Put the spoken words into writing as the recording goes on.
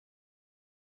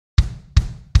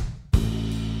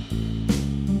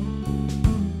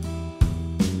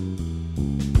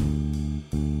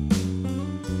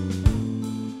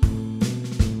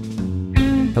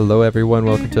Hello, everyone.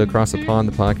 Welcome to Across the Pond,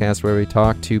 the podcast where we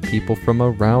talk to people from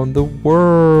around the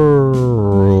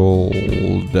world.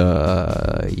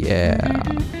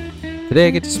 Today I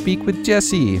get to speak with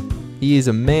Jessy. He is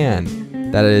a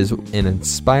man that is an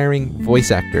inspiring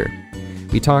voice actor.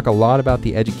 We talk a lot about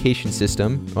the education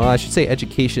system. Well, I should say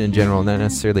education in general, not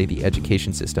necessarily the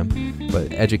education system,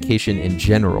 but education in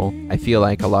general. I feel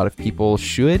like a lot of people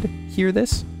should hear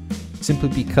this, simply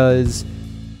because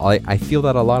I feel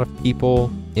that a lot of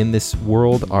people in this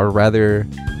world are rather,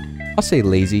 I'll say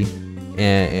lazy,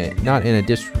 and not in a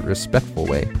disrespectful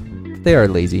way. They are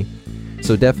lazy.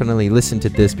 So definitely listen to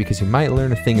this because you might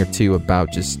learn a thing or two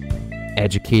about just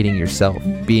educating yourself,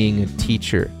 being a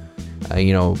teacher,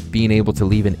 being able to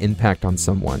leave an impact on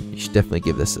someone. You should definitely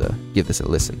give this a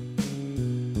listen.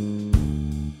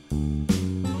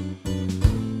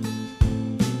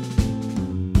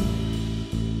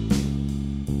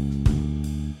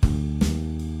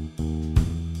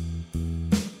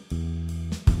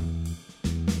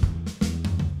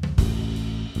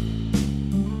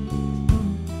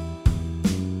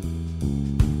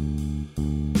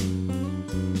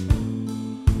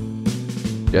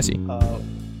 Jessy.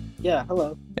 Yeah,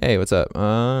 hello. Hey, what's up?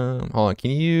 Hold on.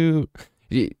 Can you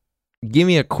give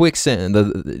me a quick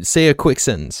sentence? Say a quick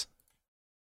sentence.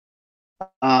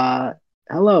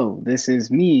 Hello, this is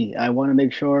me. I want to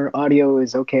make sure audio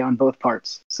is okay on both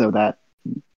parts so that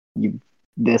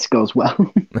this goes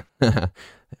well. All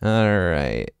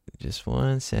right. Just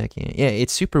 1 second. Yeah,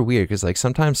 it's super weird because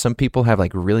sometimes some people have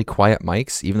really quiet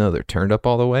mics even though they're turned up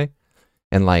all the way.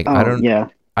 And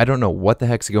I don't know what the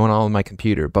heck's going on with my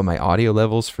computer, but my audio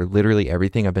levels for literally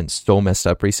everything have been so messed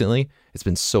up recently. It's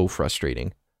been so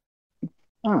frustrating.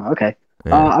 Oh, okay.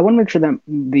 Yeah. I want to make sure that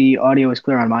the audio is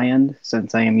clear on my end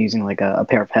since I am using a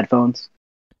pair of headphones.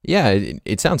 Yeah,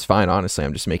 it sounds fine, honestly.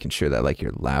 I'm just making sure that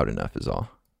you're loud enough is all.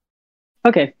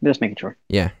 Okay, just making sure.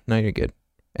 Yeah, no, you're good.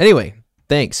 Anyway,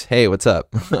 thanks. Hey, what's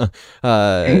up?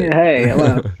 Hey,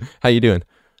 hello. How you doing?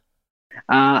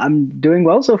 I'm doing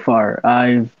well so far.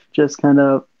 I've just kind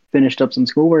of finished up some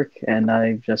schoolwork and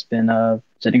I've just been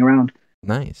sitting around.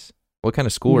 Nice. What kind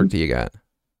of schoolwork do you got?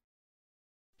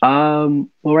 Well,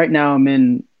 right now I'm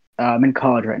in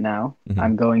college right now. Mm-hmm.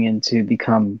 I'm going in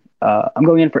to I'm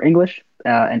going in for English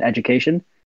and education.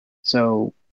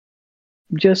 So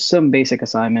just some basic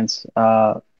assignments,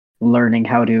 learning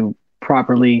how to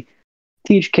properly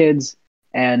teach kids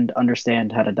and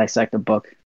understand how to dissect a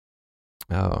book.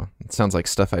 Oh, it sounds like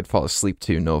stuff I'd fall asleep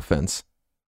to, no offense.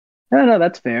 No,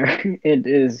 that's fair.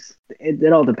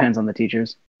 It all depends on the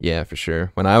teachers. Yeah, for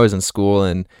sure. When I was in school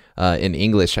and in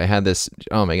English, I had this,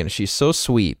 oh my goodness, she's so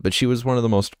sweet, but she was one of the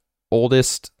most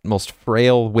oldest, most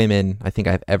frail women I think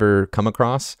I've ever come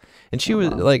across. And she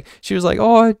was like,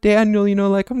 oh, Daniel,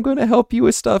 I'm going to help you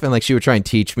with stuff. And she would try and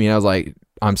teach me. And I was like,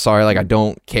 I'm sorry, I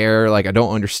don't care. I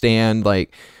don't understand. But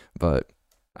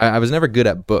I was never good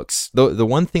at books. The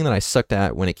one thing that I sucked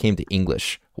at when it came to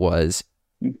English was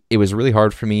it was really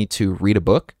hard for me to read a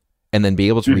book and then be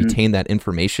able to retain that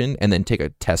information and then take a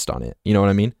test on it. You know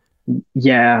what I mean?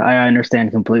 Yeah, I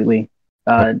understand completely.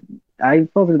 I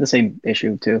fall through the same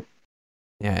issue too.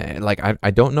 Yeah, I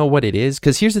don't know what it is.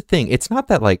 Because here's the thing. It's not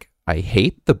that I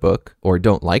hate the book or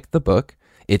don't like the book.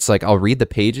 It's I'll read the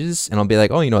pages and I'll be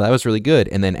like, oh, that was really good.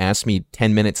 And then ask me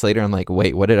 10 minutes later, I'm like,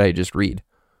 wait, what did I just read?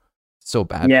 So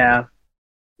bad. Yeah.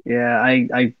 Yeah,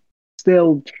 I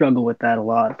still struggle with that a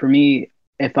lot. For me,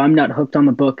 if I'm not hooked on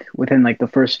the book within the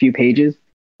first few pages,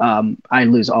 I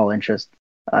lose all interest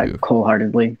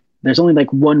wholeheartedly. There's only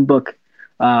one book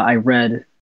I read,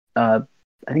 I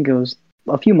think it was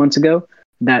a few months ago,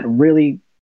 that really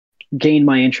gained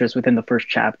my interest within the first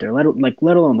chapter. Let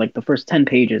alone the first 10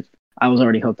 pages, I was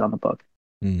already hooked on the book.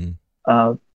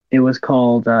 Mm-hmm. It was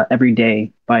called Every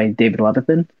Day by David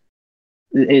Levithan.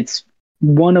 It's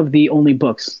one of the only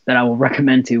books that I will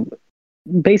recommend to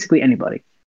basically anybody.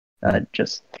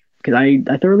 Just because I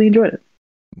thoroughly enjoyed it.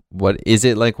 What is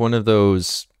it, one of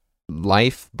those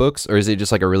life books, or is it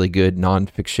just a really good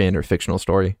nonfiction or fictional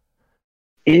story?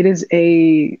 It is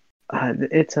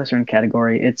it's a certain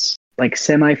category. It's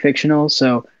semi-fictional,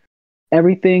 so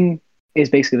everything is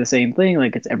basically the same thing.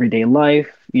 It's everyday life.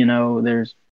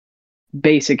 There's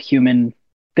basic human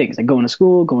things like going to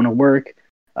school, going to work.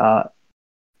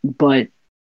 But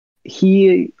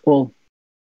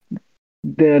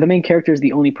the main character is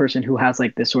the only person who has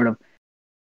this sort of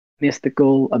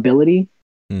mystical ability.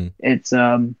 It's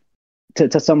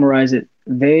to summarize it,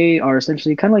 they are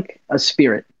essentially kind of like a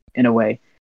spirit in a way,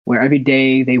 where every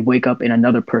day they wake up in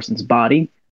another person's body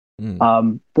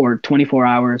for 24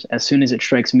 hours. As soon as it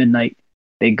strikes midnight,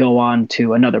 they go on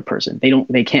to another person.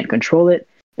 They can't control it.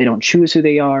 They don't choose who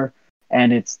they are.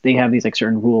 and they have these like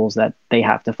certain rules that they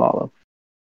have to follow.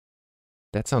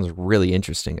 That sounds really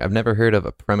interesting. I've never heard of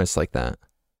a premise like that.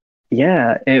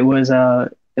 Yeah, it was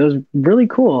really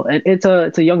cool. It's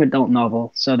a young adult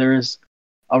novel, so there's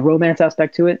a romance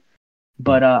aspect to it, Hmm.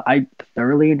 but I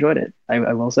thoroughly enjoyed it.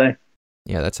 I will say.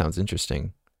 Yeah, that sounds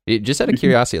interesting. Just out of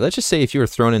curiosity, let's just say if you were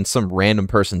thrown in some random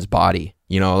person's body,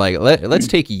 like let's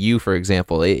take you for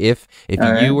example. If All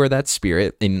you right. were that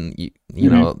spirit and you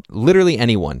know literally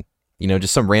anyone,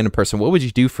 just some random person, what would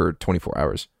you do for 24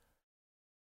 hours?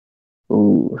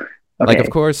 Ooh. Like of Okay.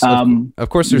 course of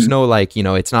course there's Mhm, no like,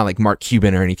 it's not like Mark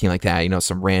Cuban or anything like that,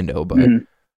 some rando, but mhm.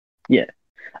 Yeah.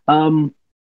 Um,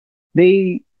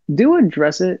 they do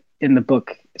address it in the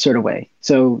book sort of way.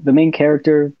 So the main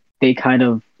character, they kind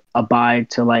of abide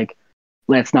to like,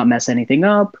 let's not mess anything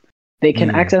up. They can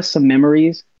mm, access some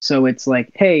memories. So it's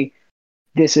like, hey,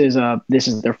 this is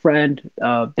their friend,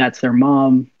 that's their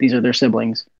mom, these are their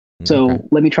siblings. okay. So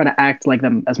let me try to act like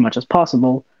them as much as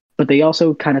possible. But they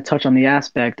also kind of touch on the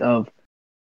aspect of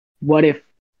what if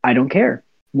I don't care?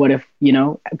 What if,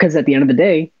 because at the end of the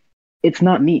day, it's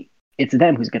not me, it's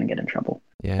them who's going to get in trouble.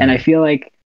 And I Yeah. feel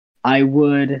like I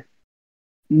would,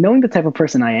 knowing the type of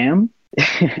person I am,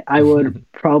 I would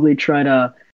probably try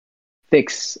to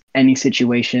fix any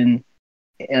situation.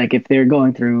 Like if they're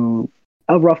going through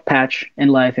a rough patch in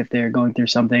life, if they're going through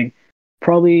something,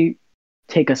 probably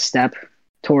take a step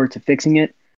toward to fixing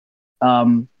it,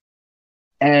 um,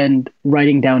 and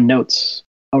writing down notes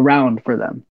around for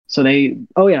them. So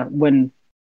oh yeah, when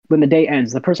the day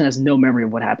ends, the person has no memory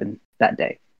of what happened that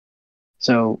day.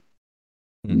 So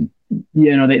Mm,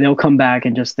 they'll come back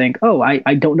and just think, oh, I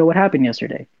don't know what happened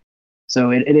yesterday. So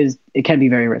it can be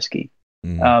very risky.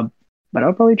 mm. Uh, but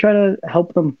I'll probably try to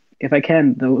help them if I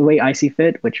can, the way I see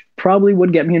fit, which probably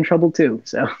would get me in trouble too.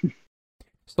 So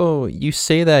So you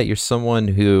say that you're someone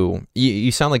who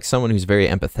you sound like someone who's very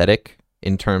empathetic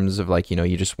in terms of like,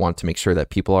 you just want to make sure that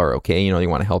people are okay, you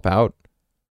want to help out.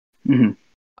 mhm.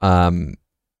 Um,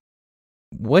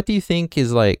 what do you think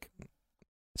is like,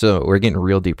 so we're getting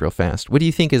real deep real fast. What do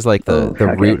you think is like Oh, the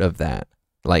okay. root of that,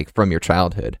 like from your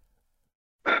childhood?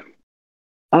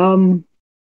 Um,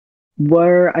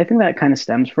 where I think that kind of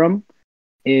stems from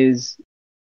is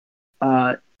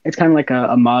uh, it's kind of like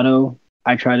a motto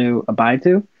I try to abide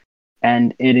to,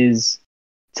 and it is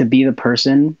to be the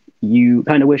person you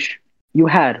kind of wish you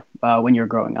had when you're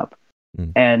growing up.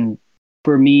 Mm, And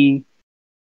for me,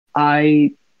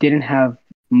 I didn't have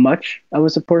much of a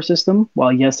support system.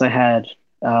 While yes, I had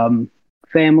um,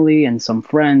 family and some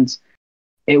friends,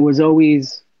 I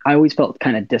always felt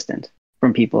kind of distant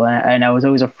from people, and I was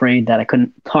always afraid that I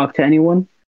couldn't talk to anyone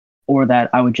or that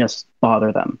I would just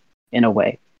bother them in a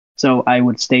way. So I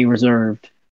would stay reserved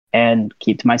and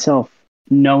keep to myself.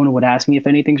 No one would ask me if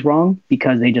anything's wrong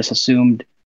because they just assumed,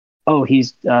 oh,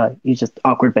 he's just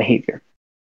awkward behavior.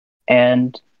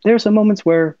 And there are some moments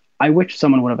where I wish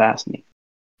someone would have asked me.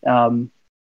 Um,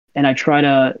 and I try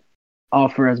to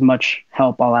offer as much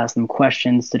help. I'll ask them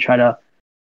questions to try to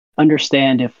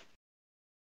understand if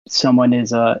someone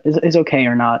is okay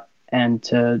or not, and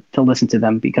to listen to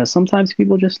them because sometimes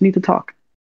people just need to talk.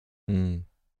 mm.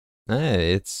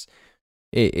 It's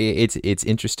it's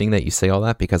interesting that you say all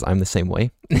that because I'm the same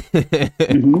way.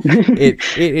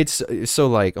 It's so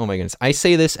like, oh my goodness, I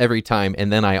say this every time,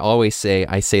 and then I always say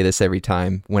I say this every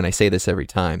time when I say this every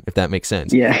time, if that makes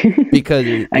sense. Yeah, Because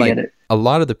I get like it. a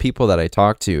lot of the people that I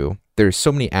talk to, there's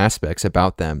so many aspects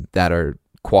about them that are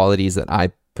qualities that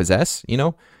I possess.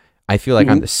 I feel like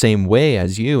I'm Hmm. the same way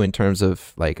as you in terms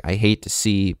of like I hate to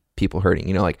see people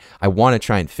hurting. Like I want to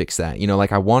try and fix that.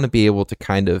 Like I want to be able to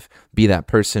kind of be that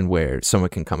person where someone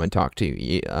can come and talk to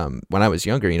you. When I was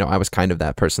younger, I was kind of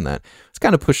that person that was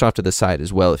kind of pushed off to the side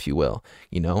as well, if you will.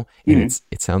 And Hmm.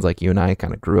 it sounds like you and I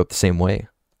kind of grew up the same way.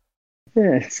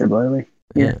 Yeah, similarly.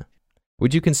 Yeah. Yeah.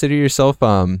 Would you consider yourself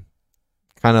kind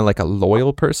of like a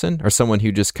loyal person or someone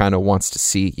who just kind of wants to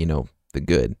see, the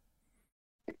good?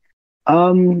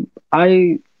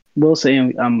 I will say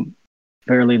I'm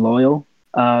fairly loyal,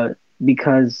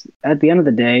 because at the end of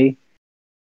the day,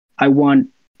 I want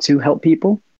to help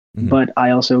people, Hmm. but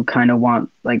I also kind of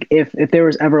want, like, if there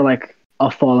was ever like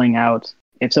a falling out,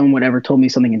 if someone would ever told me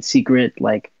something in secret,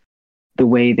 like the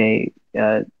way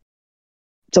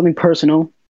something personal,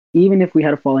 even if we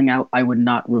had a falling out, I would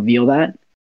not reveal that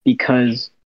because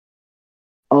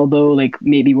although like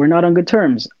maybe we're not on good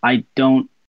terms, I don't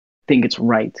think it's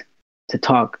right to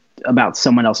talk about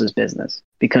someone else's business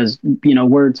because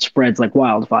word spreads like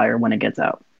wildfire when it gets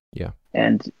out, Yeah.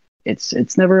 and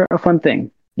it's never a fun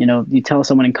thing. You tell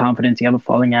someone in confidence you have a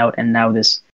falling out, and now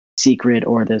this secret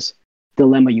or this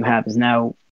dilemma you have is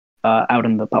now out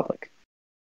in the public.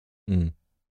 Mm.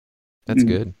 That's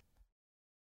good.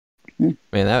 Mm.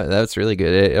 Man, that's really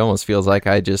good. It almost feels like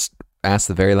I just asked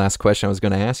the very last question I was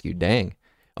going to ask you. Dang.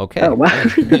 Oh Okay. wow.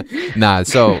 Nah,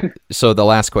 so the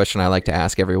last question I like to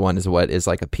ask everyone is, what is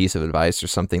like a piece of advice or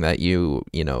something that you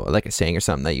know, like a saying or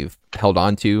something that you've held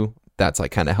on to that's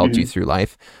like kind of helped you Mhm. through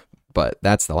life? But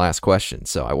that's the last question,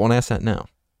 so I won't ask that now.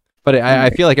 But All I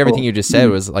right, feel like everything cool. you just said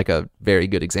Mhm. was like a very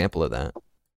good example of that.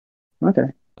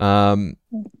 Okay. Um,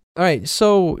 all right,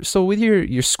 so with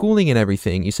your schooling and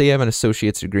everything, you say you have an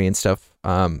associate's degree and stuff.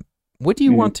 What do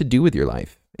you Hmm. want to do with your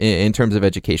life in terms of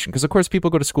education? Because of course people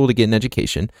go to school to get an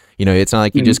education. You know, it's not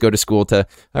like you Hmm. just go to school to,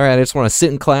 all right, I just want to sit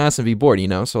in class and be bored. You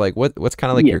know, so like what's kind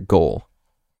of like Yeah. your goal?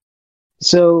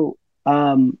 So,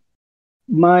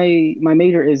 my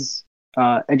major is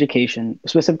education,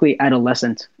 specifically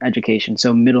adolescent education,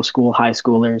 so middle school, high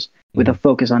schoolers, with a Mm-hmm,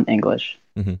 focus on English.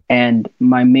 mm-hmm, And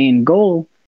my main goal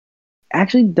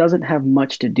actually doesn't have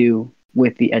much to do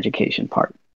with the education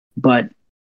part, but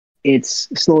it's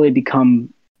slowly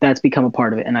become that's become a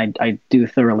part of it, and I do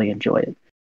thoroughly enjoy it.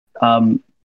 Um,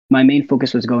 my main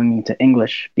focus was going into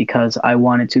English because I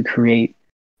wanted to create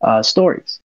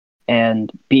stories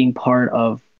and being part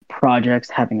of projects,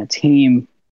 having a team.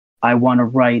 I want to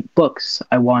write books.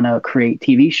 I want to create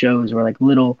TV shows or like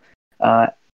little, uh,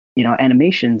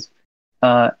 animations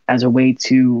as a way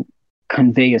to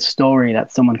convey a story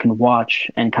that someone can watch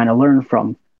and kind of learn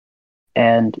from.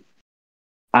 And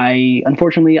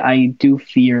unfortunately, I do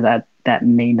fear that that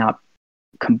may not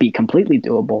be completely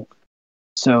doable.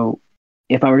 So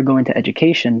if I were to go into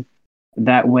education,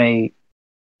 that way,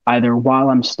 either while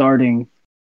I'm starting,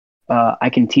 I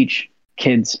can teach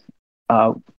kids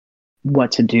uh,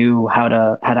 what to do, how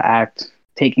to act,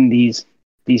 taking these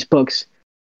books,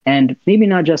 and maybe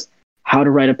not just how to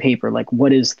write a paper, like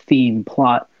what is theme,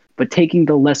 plot, but taking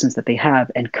the lessons that they have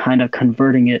and kind of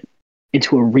converting it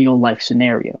into a real life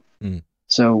scenario. mm.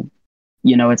 So,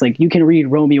 it's like you can read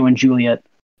Romeo and Juliet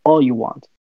all you want.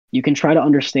 You can try to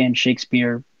understand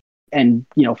Shakespeare and,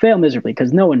 fail miserably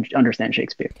because no one understands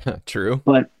Shakespeare. True.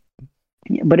 But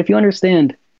if you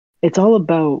understand, it's all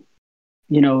about,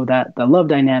 that the love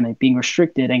dynamic being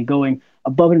restricted and going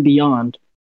above and beyond,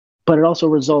 but it also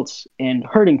results in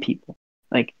hurting people.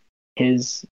 Like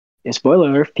his, spoiler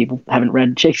alert, if people haven't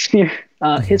read Shakespeare,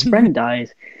 his friend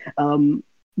dies. Um,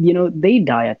 they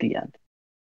die at the end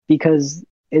because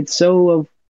it's so of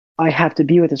I have to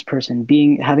be with this person,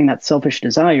 having that selfish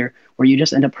desire where you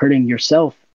just end up hurting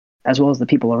yourself as well as the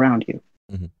people around you.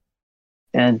 Mhm.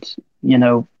 And you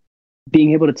know,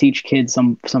 being able to teach kids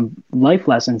some life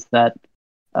lessons that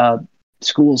uh,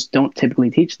 schools don't typically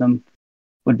teach them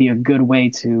would be a good way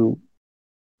to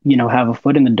have a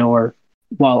foot in the door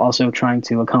while also trying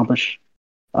to accomplish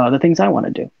the things I want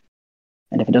to do.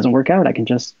 And if it doesn't work out, I can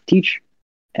just teach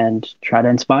and try to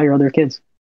inspire other kids.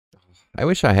 I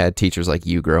wish I had teachers like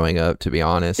you growing up, to be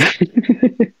honest.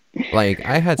 Like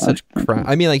I had such crap.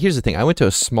 I mean, like here's the thing. I went to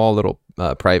a small little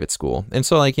private school, and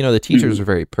so like the teachers Mhm. were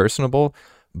very personable,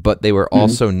 but they were Mhm.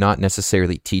 also not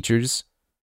necessarily teachers.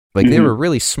 Like they were Mhm.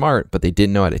 really smart, but they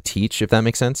didn't know how to teach. If that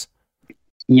makes sense.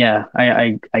 Yeah,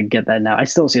 I get that now. I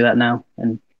still see that now,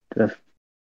 and it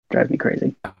drives me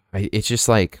crazy. It's just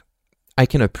like I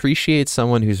can appreciate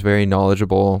someone who's very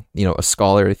knowledgeable, a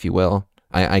scholar, if you will.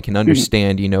 I can Mhm.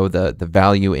 understand, the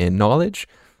value in knowledge,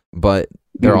 but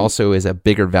there Mhm. also is a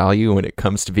bigger value when it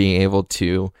comes to being able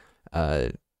to uh,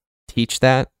 teach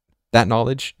that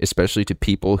knowledge, especially to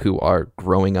people who are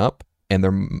growing up and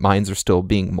their minds are still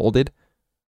being molded.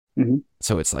 Mhm.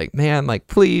 So it's like, man, like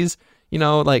please,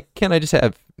 like can I just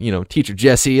have teacher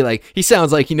Jesse? Like he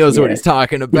sounds like he knows what Yeah. he's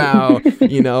talking about.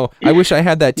 I wish I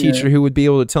had that Yeah. teacher who would be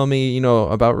able to tell me,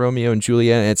 about Romeo and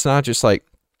Juliet. And it's not just like,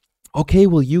 okay,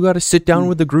 well, you got to sit down Mhm.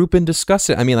 with the group and discuss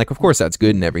it. I mean, like, of course, that's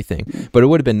good and everything, but it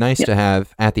would have been nice Yeah. to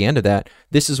have at the end of that,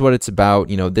 this is what it's about.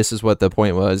 This is what the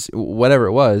point was, whatever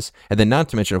it was. And then, not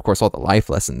to mention, of course, all the life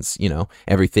lessons,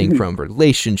 everything Mhm. from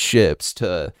relationships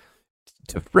to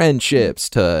friendships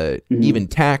to Mhm. even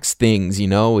tax things,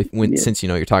 Yeah. since,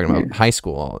 you're talking Yeah. about high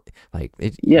school, like,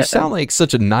 you Yeah. sound like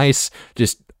such a nice,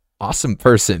 just awesome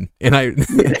person. And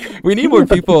Yeah. we need more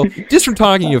people just from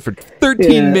talking to you for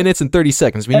 13 Yeah. minutes and 30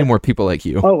 seconds. We need more people like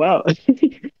you. Oh wow.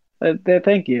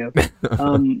 Thank you.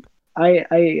 Um, I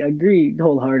agree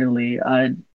wholeheartedly.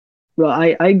 Well,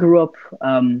 I grew up,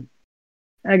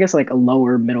 I guess like a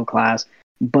lower middle class,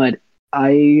 but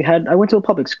I went to a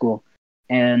public school,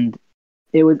 and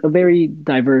it was a very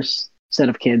diverse set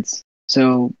of kids.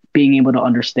 So being able to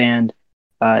understand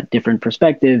different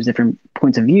perspectives, different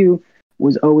points of view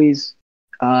was always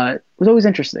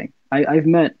interesting. I've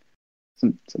met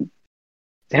some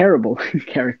terrible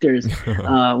characters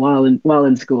while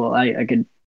in school. I could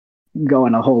go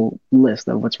on a whole list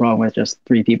of what's wrong with just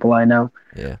three people I know.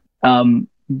 Yeah.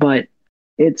 But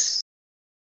it's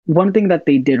one thing that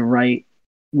they did right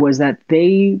was that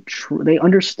they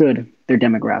understood their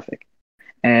demographic.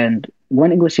 And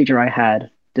one English teacher I had,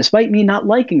 despite me not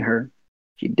liking her,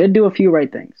 she did do a few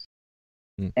right things.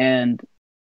 Mm. And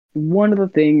one of the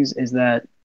things is that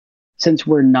since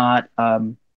we're not,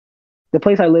 the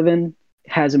place I live in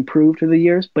has improved through the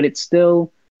years, but it's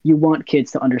still, you want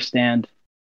kids to understand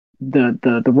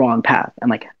the wrong path and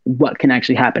like what can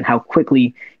actually happen, how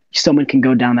quickly someone can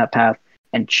go down that path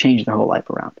and change their whole life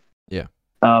around. Yeah.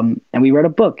 And we read a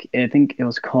book, I think it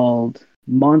was called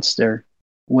Monster,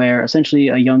 where essentially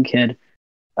a young kid,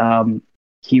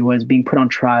 he was being put on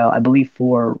trial, I believe,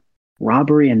 for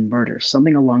robbery and murder,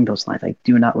 something along those lines. I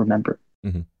do not remember.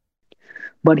 Mm-hmm.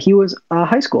 But he was a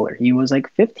high schooler. He was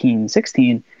like 15,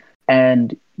 16,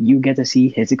 and you get to see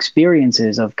his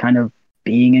experiences of kind of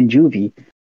being in juvie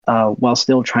while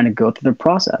still trying to go through the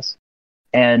process.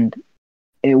 And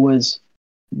it was,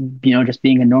 just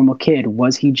being a normal kid.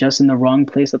 Was he just in the wrong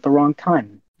place at the wrong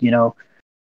time?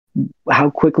 How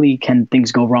quickly can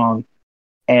things go wrong?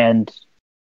 And,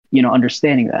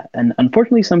 understanding that. And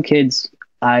unfortunately, some kids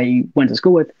I went to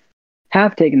school with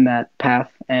have taken that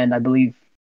path, and I believe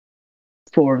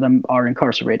 4 of them are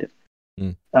incarcerated.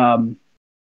 Mm.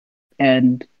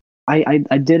 And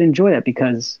I did enjoy it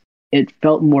because it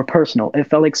felt more personal. It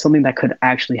felt like something that could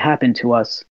actually happen to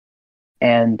us.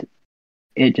 And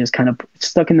it just kind of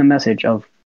stuck in the message of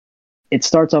it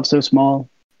starts off so small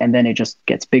and then it just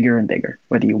gets bigger and bigger,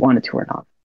 whether you want it to or not.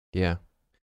 Yeah.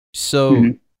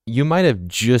 So you might have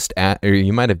just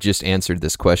answered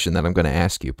this question that I'm going to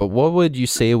ask you, but what would you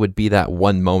say would be that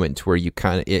one moment where it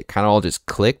kind of all just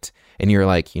clicked and you're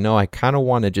like, I kind of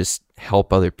want to just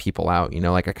help other people out,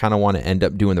 like I kind of want to end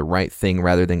up doing the right thing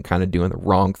rather than kind of doing the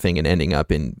wrong thing and ending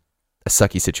up in a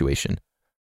sucky situation?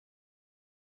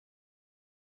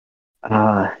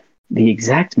 The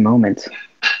exact moment,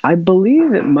 I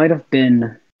believe it might have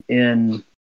been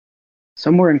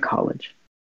somewhere in college.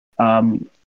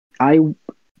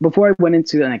 Before I went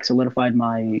into and solidified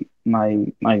my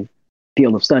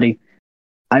field of study,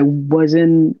 I was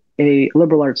in a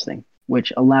liberal arts thing,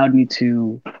 which allowed me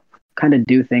to kind of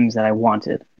do things that I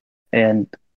wanted. And,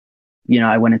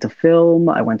 I went into film,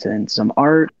 I went into some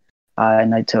art,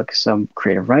 and I took some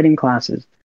creative writing classes.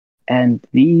 And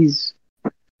these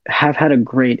have had a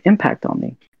great impact on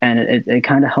me. And it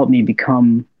kind of helped me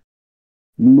become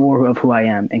more of who I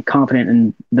am and confident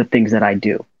in the things that I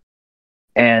do.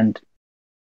 And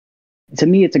to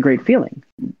me, it's a great feeling.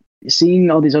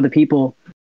 Seeing all these other people,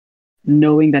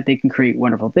 knowing that they can create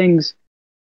wonderful things,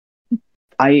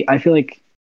 I feel like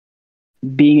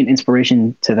being an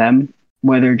inspiration to them,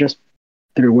 whether just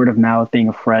through word of mouth, being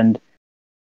a friend,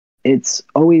 it's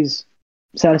always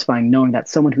satisfying knowing that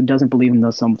someone who doesn't believe in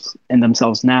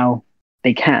themselves now,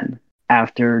 they can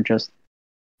after just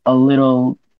a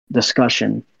little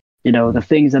discussion. The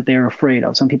things that they're afraid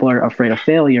of. Some people are afraid of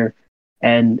failure,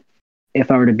 and if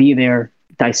I were to be there,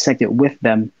 dissect it with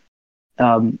them,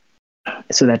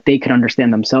 so that they can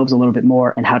understand themselves a little bit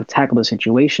more and how to tackle the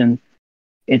situation.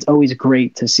 It's always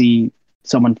great to see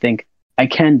someone think, I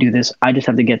can do this. I just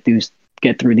have to get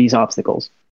through these obstacles.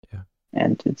 Yeah.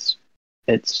 And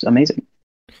it's amazing.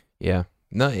 Yeah.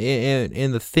 No,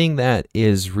 and the thing that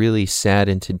is really sad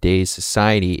in today's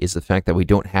society is the fact that we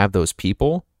don't have those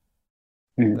people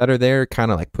that are there kind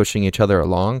of like pushing each other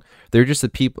along. They're just the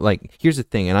people, like, here's the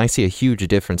thing, and I see a huge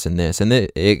difference in this, and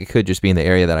it could just be in the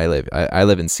area that I live. I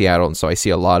live in Seattle, and so I see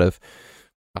a lot of,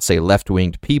 I'll say,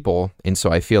 left-winged people, and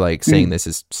so I feel like saying this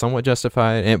is somewhat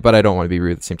justified, but I don't want to be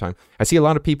rude at the same time. I see a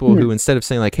lot of people who, instead of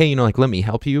saying like, hey, let me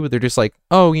help you, they're just like,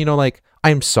 oh, like,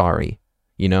 I'm sorry.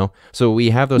 So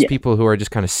we have those people who are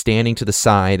just kind of standing to the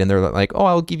side and they're like, oh,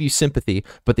 I'll give you sympathy,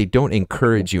 but they don't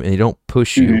encourage you and they don't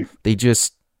push you. They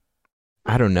just,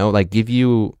 I don't know, like give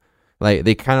you, like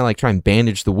they kind of like try and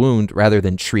bandage the wound rather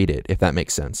than treat it, if that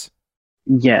makes sense.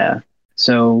 Yeah.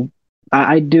 So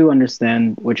I do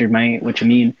understand what you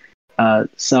mean.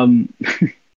 So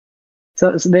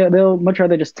they'll much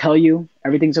rather just tell you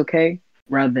everything's okay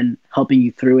rather than helping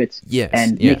you through it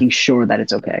and making sure that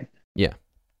it's okay. Yeah.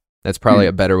 That's probably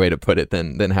a better way to put it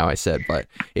than how I said, but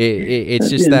it's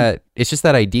just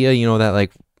that idea, that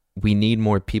like we need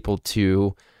more people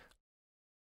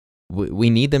we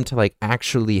need them to like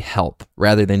actually help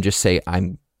rather than just say,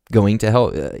 I'm going to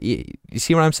help. You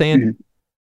see what I'm saying?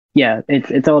 Yeah.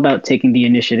 It's all about taking the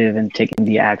initiative and taking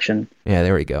the action. Yeah,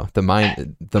 there we go. The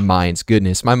mind's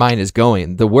goodness. My mind is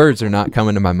going. The words are not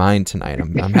coming to my mind tonight.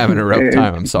 I'm having a rough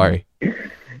time. I'm sorry.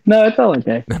 No, it's all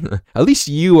okay. At least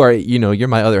you are, you're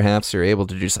my other half, so you're able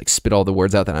to just like spit all the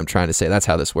words out that I'm trying to say. That's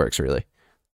how this works, really.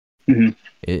 Mm-hmm.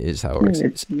 It is how it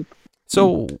works.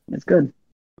 So it's good.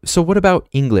 So what about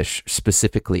English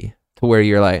specifically, to where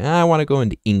you're like, I want to go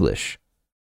into English?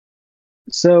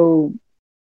 So,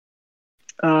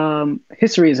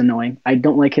 history is annoying. I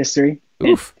don't like history.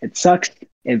 It sucks.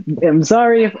 I'm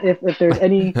sorry if there's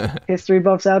any history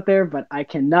buffs out there, but I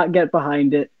cannot get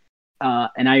behind it.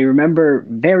 And I remember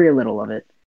very little of it.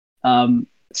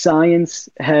 Science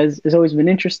has always been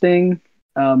interesting,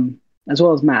 as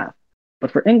well as math.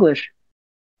 But for English,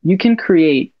 you can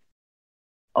create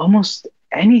almost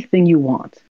anything you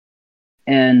want.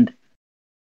 And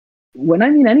when I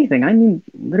mean anything, I mean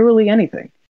literally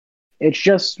anything. It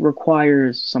just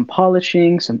requires some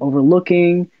polishing, some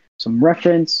overlooking, some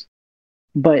reference.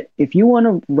 But if you want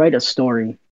to write a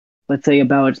story, let's say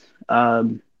about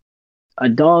a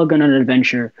dog on an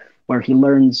adventure where he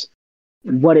learns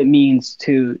what it means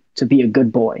to be a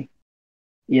good boy,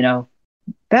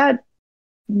 that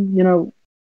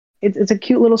it's a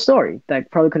cute little story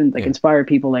that probably couldn't inspire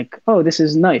people like, oh, this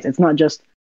is nice. It's not just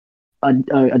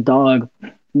a dog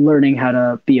learning how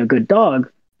to be a good dog,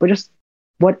 but just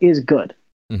what is good.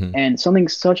 Mm-hmm. And something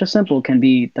such as simple can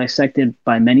be dissected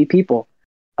by many people,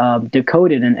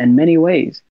 decoded in many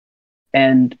ways.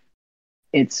 And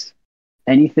it's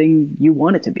anything you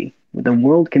want it to be. The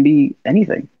world can be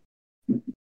anything.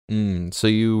 So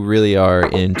you really are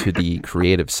into the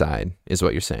creative side, is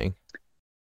what you're saying?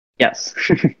 Yes.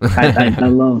 I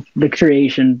love the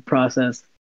creation process.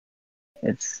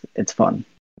 It's fun.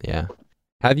 Yeah.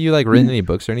 Have you written any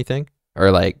books or anything?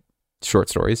 Or short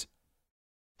stories?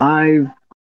 I've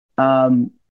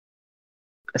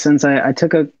since I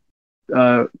took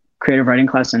a creative writing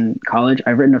class in college,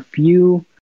 I've written a few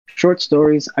short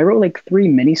stories. I wrote 3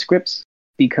 mini scripts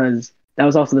because that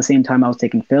was also the same time I was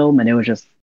taking film, and it was just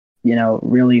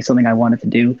really something I wanted to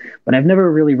do. But I've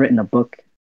never really written a book.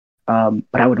 But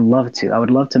I would love to. I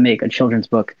would love to make a children's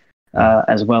book,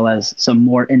 as well as some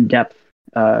more in-depth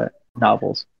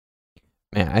novels.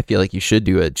 Man, I feel like you should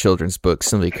do a children's book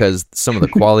simply because some of the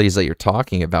qualities that you're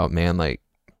talking about, man,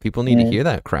 people need to hear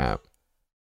that crap.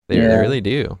 They really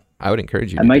do. I would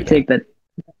encourage you to do that.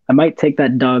 I might take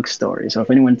that dog story. So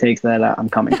if anyone takes that, I'm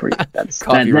coming for you.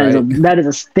 That is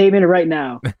a statement right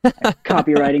now.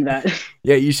 Copywriting that.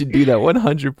 Yeah, you should do that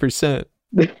 100%.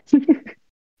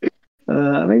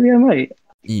 Maybe I might.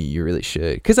 You really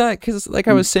should, because I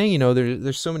was saying,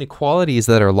 there's so many qualities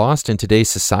that are lost in today's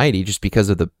society just because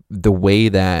of the way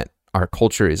that our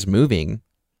culture is moving,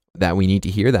 that we need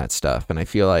to hear that stuff. And I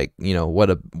feel like,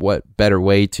 what better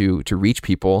way to reach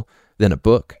people than a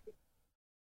book,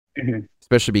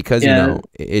 especially because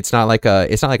it's not like a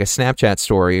Snapchat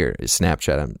story or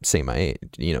Snapchat. I'm saying my age,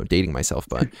 dating myself,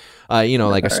 but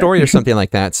like a story or something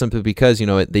like that, simply because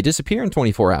they disappear in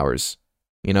 24 hours.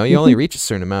 You only reach a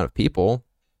certain amount of people.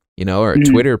 Or a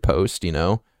Twitter post,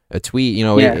 a tweet,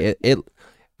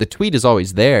 the tweet is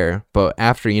always there, but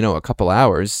after, a couple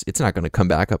hours, it's not going to come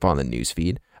back up on the news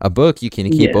feed. A book, you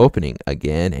can keep opening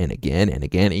again and again and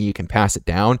again, and you can pass it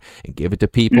down and give it to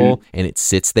people, and it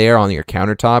sits there on your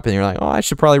countertop, and you're like, oh, I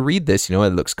should probably read this. It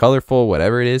looks colorful,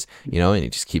 whatever it is, and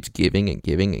it just keeps giving and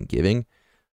giving and giving.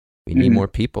 We need more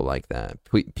people like that.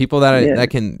 People that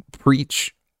can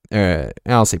preach,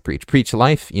 I'll say preach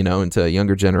life, into a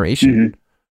younger generation.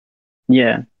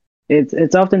 Yeah,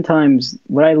 it's oftentimes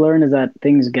what I learn is that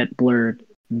things get blurred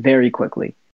very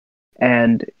quickly,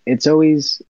 and it's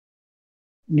always,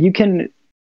 you can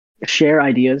share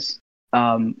ideas,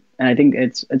 and I think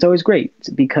it's always great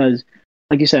because,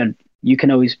 like you said, you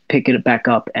can always pick it back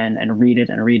up and read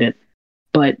it.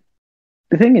 But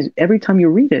the thing is, every time you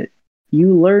read it,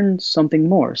 you learn something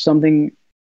more, something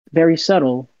very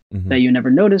subtle that you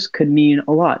never noticed could mean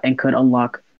a lot and could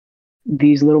unlock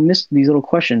these little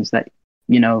questions that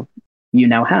you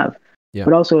now have.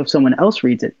 But also, if someone else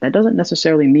reads it, that doesn't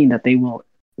necessarily mean that they will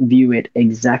view it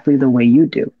exactly the way you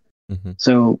do.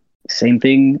 So same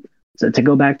thing. So to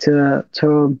go back to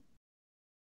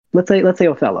let's say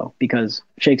Othello, because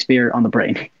Shakespeare on the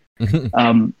brain.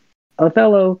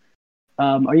 Othello,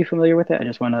 are you familiar with it? I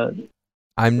just want to.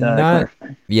 I'm not.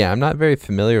 Clarify. Yeah, I'm not very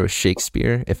familiar with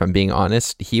Shakespeare. If I'm being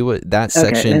honest, that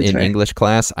section in English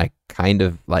class, I kind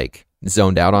of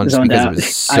zoned out on just because it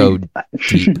was so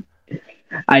deep.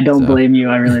 I don't blame you.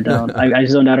 I really don't. I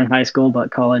zoned out in high school,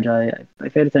 but college, I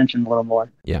paid attention a little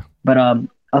more. Yeah. But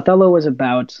Othello was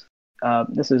about.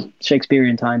 This is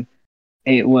Shakespearean time.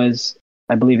 It was,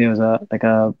 I believe, it was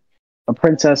a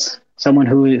princess, someone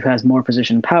who has more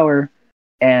position and power,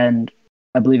 and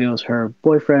I believe it was her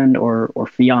boyfriend or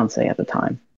fiance at the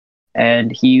time,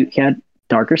 and he had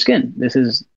darker skin.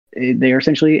 They are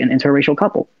essentially an interracial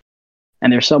couple,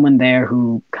 and there's someone there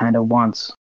who kind of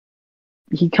wants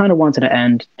it to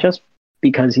end just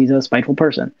because he's a spiteful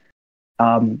person.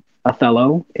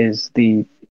 Othello is the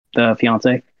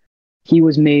fiance. He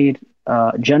was made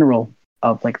general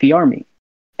of like the army,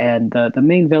 and the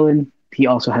main villain, he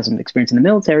also has some experience in the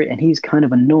military, and he's kind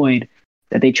of annoyed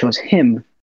that they chose him.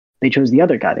 They chose the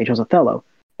other guy. They chose Othello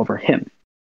over him,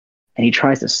 and he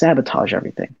tries to sabotage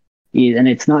everything. And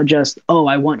it's not just, oh,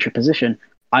 I want your position.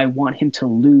 I want him to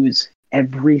lose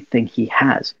everything he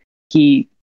has. He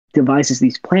devises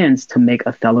these plans to make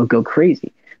Othello go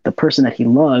crazy. The person that he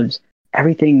loves,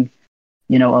 everything,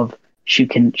 of she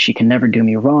can never do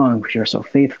me wrong. You're so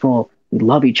faithful. We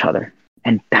love each other,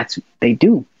 and they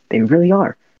do. They really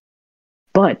are.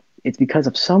 But it's because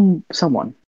of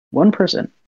someone, one person,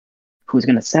 who's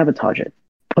going to sabotage it.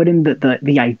 Put in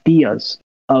the ideas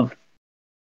of,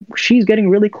 she's getting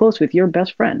really close with your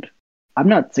best friend. I'm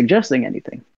not suggesting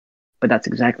anything, but that's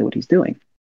exactly what he's doing.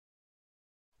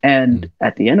 And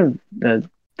at the end of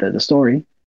the story,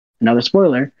 another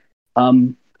spoiler,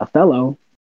 Othello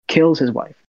kills his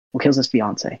wife, kills his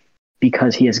fiance,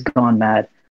 because he has gone mad.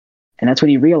 And that's when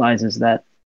he realizes that,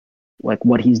 like,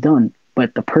 what he's done,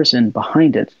 but the person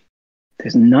behind it,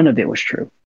 there's none of it was true.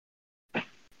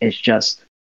 It's just,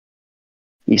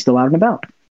 he's still out and about.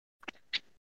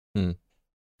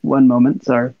 One moment,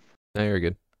 sorry. No, you're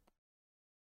good.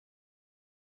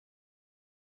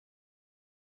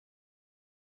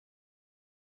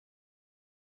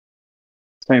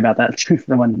 Sorry about that.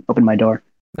 Someone opened my door.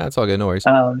 That's all good. No worries.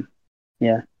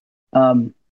 Yeah.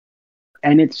 And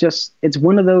it's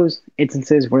one of those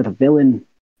instances where the villain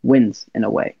wins in a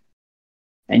way.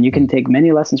 And you can take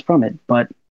many lessons from it, but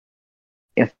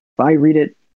if I read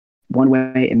it one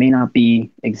way, it may not be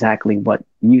exactly what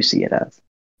you see it as.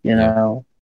 You know,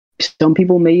 some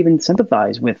people may even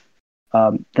sympathize with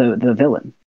the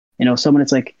villain. Someone,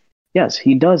 it's like, yes,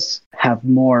 he does have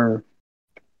more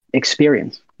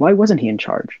experience. Why wasn't he in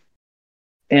charge?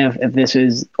 If this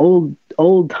is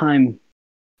old time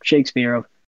Shakespeare of,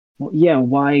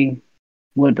 why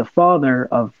would the father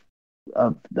of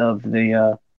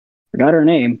the forgot her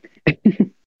name,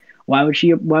 why would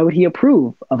he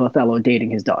approve of Othello dating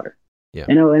his daughter? Yeah.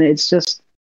 And it's just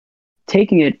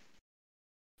taking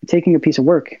a piece of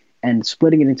work and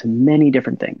splitting it into many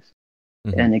different things.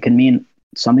 Mm-hmm. And it can mean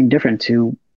something different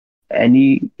to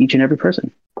each and every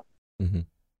person. Mm-hmm.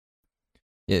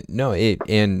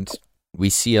 And we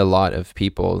see a lot of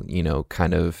people,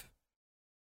 kind of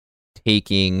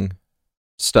taking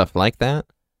stuff like that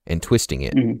and twisting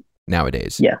it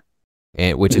nowadays. Yeah.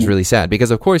 And which is really sad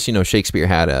because, of course, Shakespeare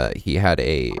had a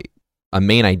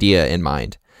main idea in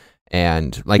mind.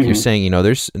 And like you're saying,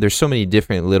 there's so many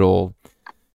different little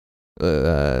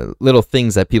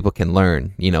things that people can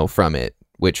learn, from it,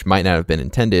 which might not have been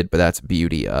intended, but that's the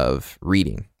beauty of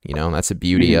reading, that's the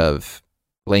beauty of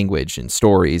language and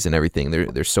stories and everything.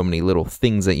 There's so many little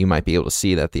things that you might be able to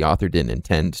see that the author didn't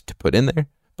intend to put in there,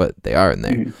 but they are in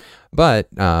there. But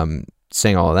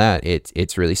saying all of that,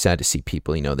 it's really sad to see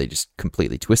people, they just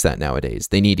completely twist that nowadays.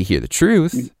 They need to hear the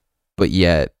truth, but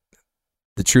yet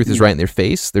the truth is right in their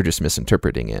face. They're just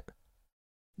misinterpreting it.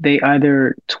 They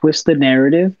either twist the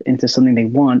narrative into something they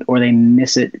want or they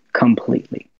miss it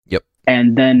completely. Yep.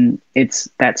 And then it's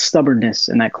that stubbornness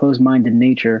and that closed-minded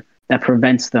nature that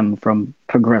prevents them from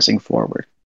progressing forward.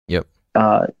 Yep.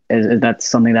 That's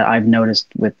something that I've noticed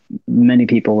with many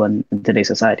people in today's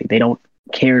society. They don't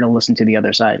care to listen to the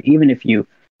other side, even if you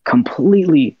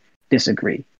completely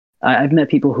disagree. I've met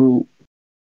people who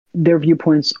their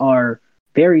viewpoints are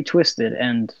very twisted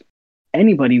and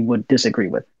anybody would disagree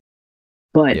with.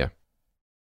 But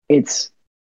it's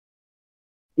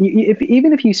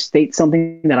even if you state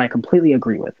something that I completely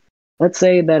agree with, let's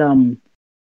say that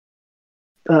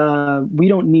we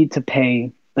don't need to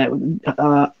pay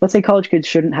that. Let's say college kids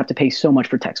shouldn't have to pay so much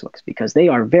for textbooks because they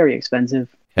are very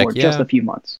expensive for just a few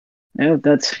months.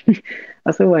 That's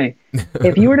the way.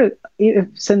 If you were to,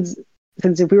 since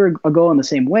if we were going the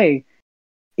same way,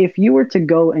 if you were to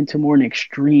go into more an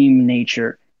extreme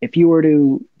nature, if you were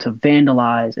to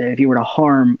vandalize, if you were to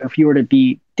harm, if you were to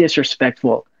be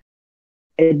disrespectful,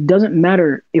 it doesn't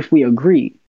matter if we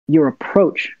agree. Your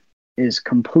approach is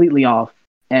completely off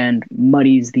and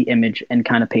muddies the image and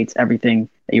kind of paints everything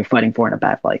that you're fighting for in a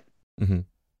bad light. Mm-hmm.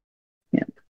 Yeah.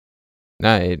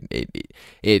 No,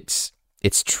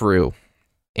 it's true.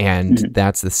 And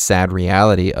that's the sad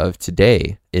reality of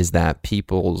today is that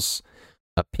people's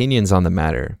opinions on the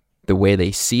matter, the way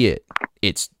they see it,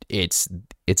 it's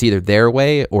either their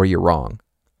way or you're wrong,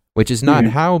 which is not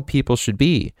how people should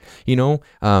be.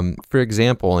 For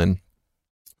example, and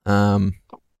Um,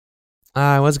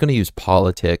 I was going to use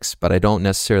politics, but I don't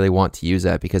necessarily want to use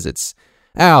that because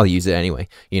I'll use it anyway,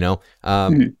 you know?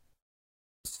 Mhm.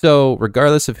 So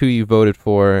regardless of who you voted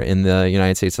for in the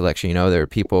United States election, you know, there are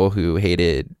people who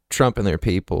hated Trump and there are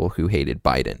people who hated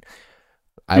Biden.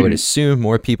 I would Mhm. assume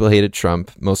more people hated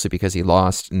Trump, mostly because he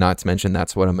lost, not to mention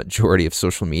that's what a majority of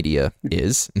social media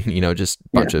is, you know, just a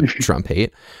Yeah. bunch of Trump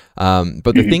hate. But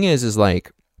the Mhm. thing is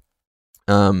like,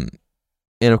 um,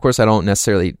 and of course, I don't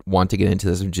necessarily want to get into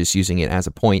this. I'm just using it as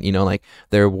a point. You know, like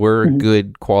there were Mhm.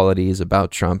 good qualities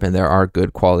about Trump and there are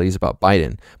good qualities about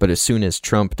Biden. But as soon as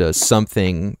Trump does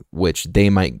something which they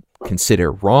might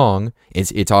consider wrong,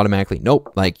 it's automatically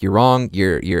nope. Like you're wrong.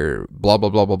 You're blah blah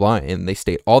blah blah blah. And they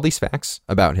state all these facts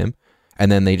about him,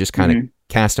 and then they just kind of Mhm.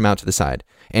 cast him out to the side.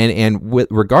 And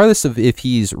regardless of if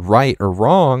he's right or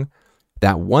wrong,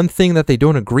 that one thing that they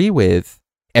don't agree with,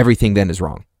 everything then is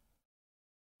wrong.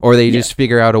 Or they Yeah. just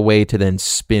figure out a way to then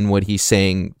spin what he's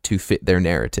saying to fit their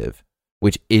narrative,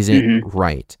 which isn't Mhm.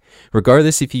 right.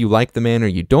 Regardless if you like the man or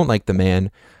you don't like the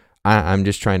man, I'm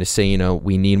just trying to say, you know,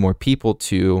 we need more people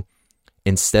to,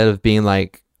 instead of being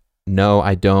like, no,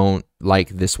 I don't like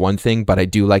this one thing, but I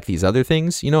do like these other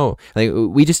things, you know, like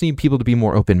we just need people to be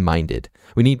more open minded.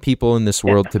 We need people in this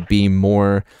Yeah. world to be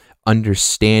more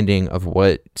understanding of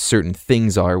what certain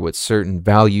things are, what certain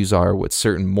values are, what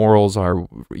certain morals are.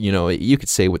 You know, you could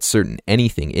say what certain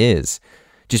anything is,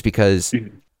 just because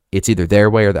Mhm. it's either their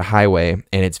way or the highway,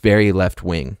 and it's very left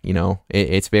wing. You know,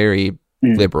 it's very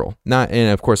Mhm. liberal. Not,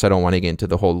 and of course, I don't want to get into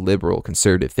the whole liberal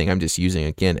conservative thing. I'm just using it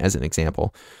again as an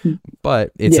example,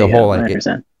 but it's Yeah. a Yeah. whole I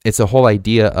understand. it's a whole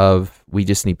idea of we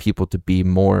just need people to be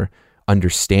more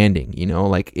understanding, you know,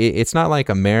 like it's not like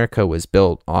America was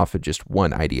built off of just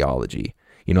one ideology.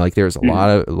 You know, like there's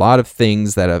Mhm. a lot of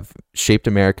things that have shaped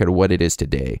America to what it is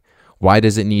today. Why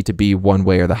does it need to be one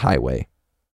way or the highway?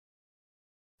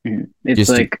 Mhm. It's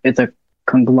Just to, like it's a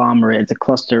conglomerate. It's a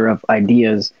cluster of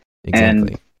ideas, and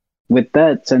exactly. with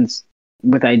that sense,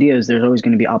 with ideas, there's always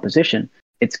going to be opposition.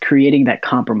 It's creating that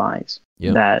compromise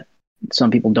Yep. that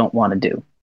some people don't want to do.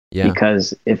 Yeah.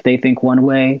 Because if they think one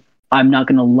way, I'm not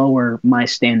going to lower my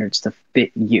standards to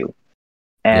fit you.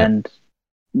 Yep. And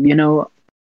you know,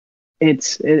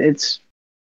 it's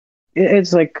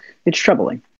like it's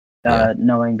troubling, Yeah.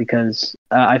 knowing because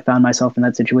I found myself in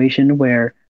that situation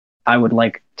where I would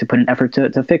like to put an effort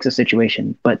to fix a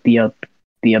situation, but the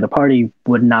other party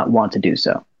would not want to do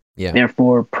so. Yeah.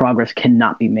 Therefore, progress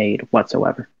cannot be made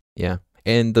whatsoever. Yeah.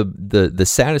 And the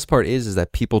saddest part is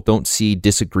that people don't see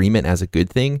disagreement as a good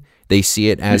thing. They see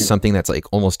it as Mhm. something that's like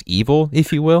almost evil,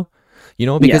 if you will. You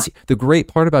know, Yeah. because the great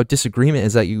part about disagreement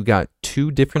is that you got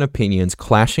two different opinions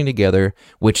clashing together,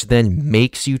 which then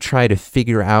makes you try to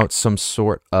figure out some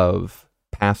sort of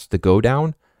path to go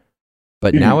down.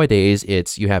 But Mhm. nowadays,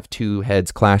 it's you have two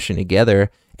heads clashing together,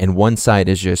 and one side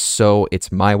is just so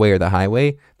it's my way or the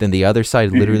highway. Then the other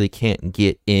side Mhm. literally can't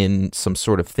get in some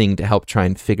sort of thing to help try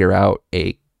and figure out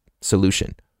a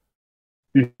solution,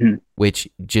 Mhm. which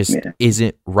just Yeah.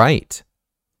 isn't right.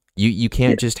 You Yeah.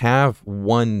 can't just have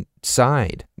one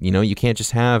side. You know, you can't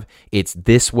just have it's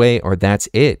this way or that's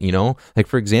it. You know, like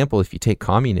for example, if you take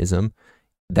communism,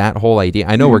 that whole idea.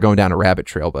 I know we're Mhm. going down a rabbit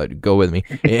trail, but go with me.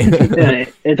 Yeah,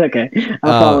 it's okay.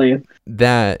 I'll uh, follow you.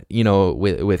 that you know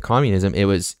with communism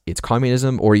it's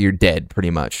communism or you're dead pretty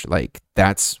much, like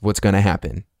that's what's going to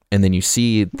happen. And then you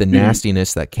see the Mhm.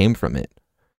 nastiness that came from it,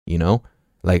 you know,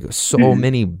 like so Mhm.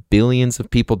 many billions of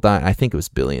people died. I think it was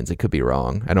billions, it could be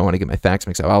wrong, I don't want to get my facts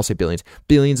mixed up. I'll say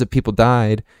billions of people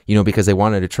died, you know, because they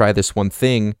wanted to try this one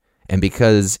thing, and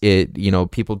because it, you know,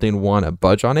 people didn't want to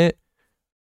budge on it,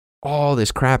 all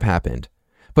this crap happened.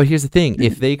 But here's the thing,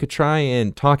 if Mhm. they could try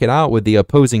and talk it out with the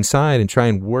opposing side and try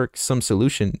and work some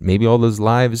solution, maybe all those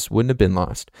lives wouldn't have been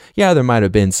lost. Yeah, there might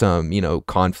have been some, you know,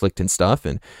 conflict and stuff,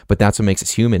 and but that's what makes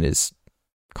us human is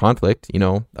conflict, you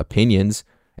know, opinions,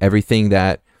 everything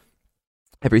that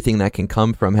everything that can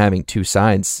come from having two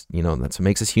sides, you know, that's what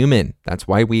makes us human. That's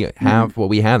why we Mhm. have what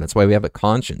we have. That's why we have a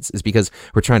conscience, is because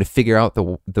we're trying to figure out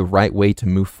the right way to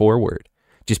move forward.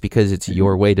 Just because it's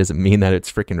your Mhm. way doesn't mean that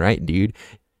it's freaking right, dude.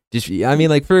 Just, I mean,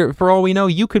 like for all we know,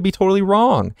 you could be totally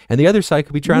wrong, and the other side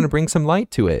could be trying Mhm. to bring some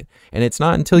light to it. And it's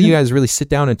not until you Mhm. guys really sit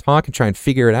down and talk and try and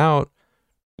figure it out,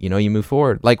 you know, you move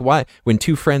forward. Like why when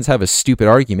two friends have a stupid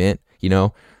argument, you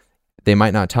know, they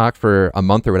might not talk for a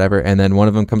month or whatever, and then one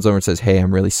of them comes over and says, "Hey,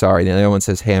 I'm really sorry." The other one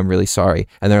says, "Hey, I'm really sorry,"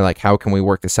 and they're like, "How can we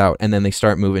work this out?" And then they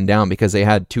start moving down because they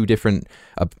had two different,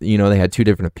 you know, they had two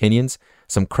different opinions.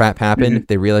 Some crap happened. Mhm.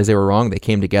 They realized they were wrong. They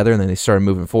came together, and then they started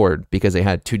moving forward because they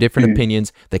had two different Mhm.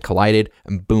 opinions. They collided,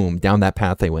 and boom, down that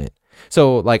path they went.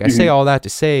 So like I say all that to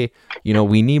say,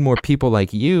 we need more people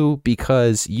like you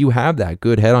because you have that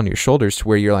good head on your shoulders to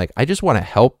where you're like, I just want to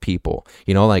help people.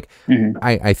 Like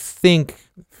I think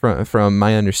from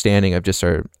my understanding of just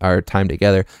our time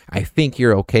together, I think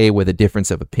you're okay with a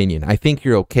difference of opinion. I think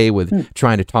you're okay with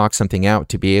trying to talk something out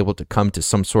to be able to come to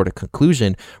some sort of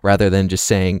conclusion rather than just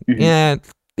saying, yeah,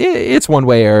 it's one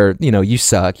way, or, you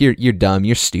suck, you're dumb,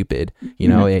 you're stupid,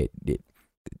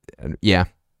 yeah.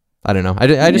 I don't know.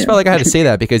 I just felt like I had to say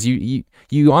that because you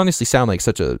honestly sound like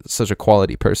such a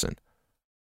quality person.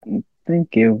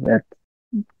 Thank you.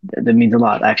 That means a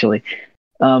lot, actually.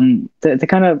 To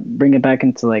kind of bring it back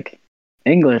into like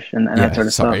English and that sort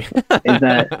of stuff, is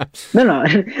that no,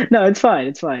 it's fine.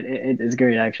 It's fine. It's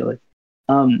great, actually.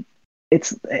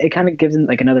 It kind of gives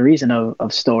like another reason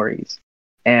of stories,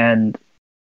 and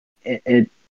it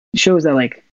shows that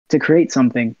like to create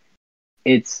something,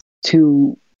 it's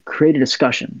to create a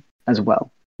discussion as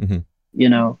well.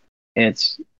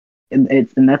 It's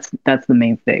and that's the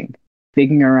main thing,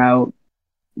 figuring out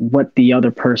what the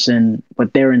other person,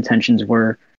 what their intentions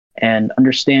were, and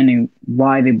understanding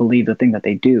why they believe the thing that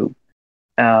they do,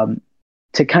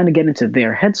 to kind of get into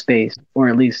their headspace, or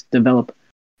at least develop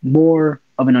more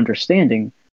of an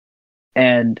understanding,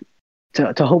 and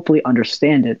to hopefully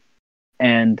understand it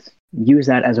and use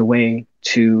that as a way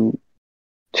to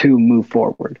move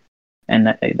forward. And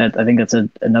I think that's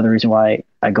another reason why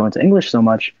I go into English so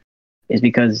much, is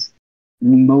because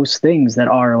most things that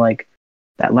are like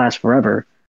that last forever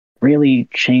really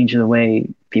change the way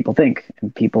people think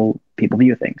and people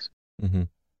view things.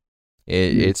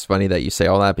 It's funny that you say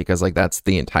all that, because like that's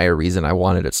the entire reason I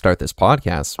wanted to start this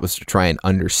podcast, was to try and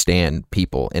understand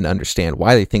people and understand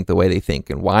why they think the way they think,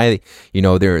 and why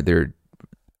they're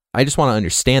I just want to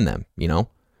understand them.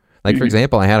 Like for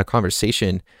example, I had a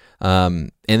conversation.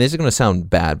 And this is going to sound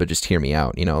bad, but just hear me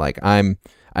out.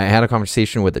 I had a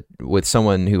conversation with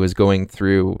someone who was going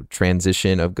through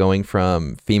transition of going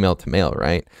from female to male,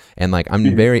 right? And like,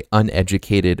 I'm very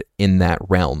uneducated in that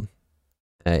realm.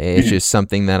 It's just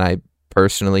something that I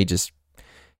personally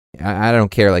I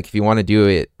don't care. Like, if you want to do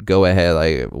it, go ahead,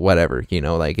 like whatever,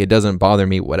 like it doesn't bother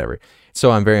me, whatever.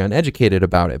 So I'm very uneducated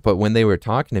about it. But when they were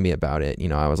talking to me about it,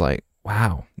 I was like,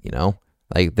 wow,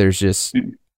 like there's just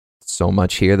so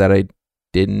much here that I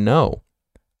didn't know.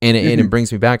 And it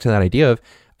brings me back to that idea of,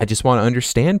 I just want to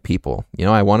understand people.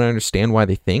 I want to understand why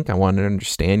they think. I want to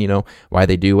understand, why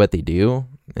they do what they do.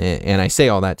 And I say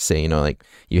all that to say, like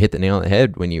you hit the nail on the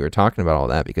head when you were talking about all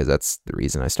that, because that's the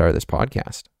reason I started this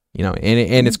podcast,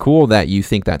 and it's cool that you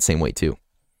think that same way too.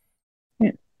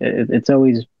 Yeah. It's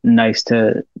always nice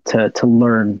to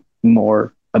learn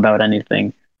more about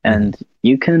anything. And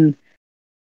you can,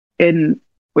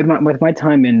 with my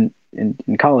time in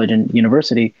college and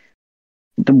university,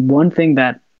 the one thing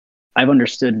that I've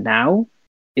understood now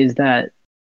is that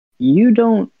you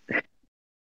don't,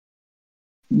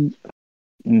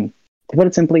 to put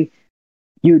it simply,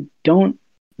 you don't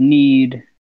need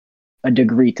a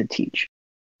degree to teach.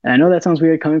 And I know that sounds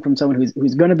weird coming from someone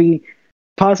who's going to be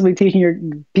possibly teaching your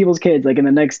people's kids like in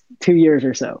the next 2 years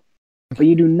or so. But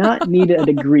you do not need a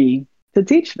degree to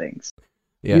teach things.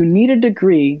 Yeah. You need a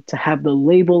degree to have the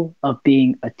label of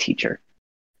being a teacher.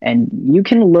 And you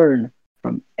can learn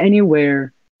from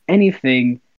anywhere,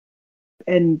 anything,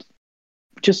 and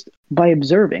just by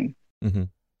observing.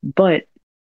 But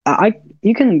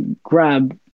you can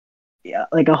grab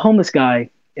like a homeless guy,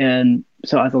 and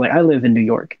so I live in New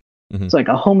York. So like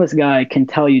a homeless guy can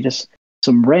tell you just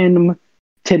some random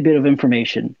tidbit of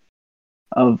information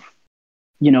of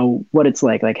what it's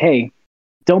like, hey,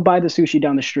 don't buy the sushi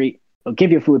down the street, it'll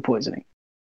give you food poisoning.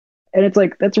 And it's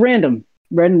like, that's random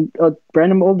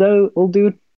old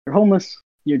dude, you're homeless,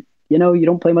 you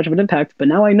don't play much of an impact, but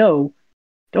now I know,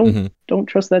 don't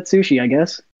trust that sushi. I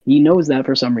guess he knows that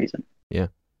for some reason.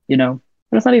 And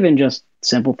it's not even just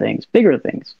simple things, bigger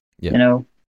things.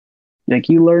 Like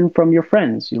you learn from your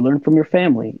friends, you learn from your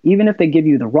family. Even if they give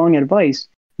you the wrong advice,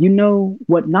 you know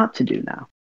what not to do now.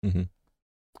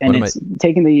 And it's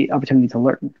taking the opportunity to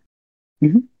learn.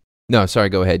 No, sorry,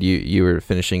 go ahead. You were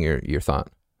finishing your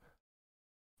thought.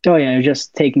 Oh yeah,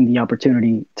 just taking the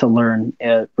opportunity to learn,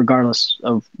 regardless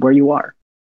of where you are.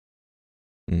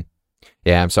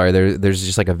 Yeah, I'm sorry. There's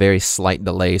just like a very slight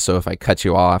delay, so if I cut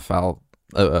you off, I'll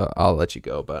let you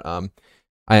go. But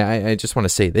I just want to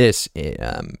say this.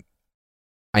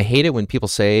 I hate it when people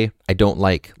say I don't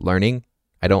like learning,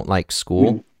 I don't like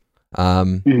school,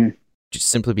 just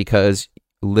simply because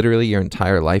literally your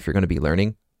entire life you're going to be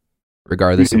learning,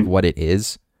 regardless of what it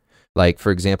is. Like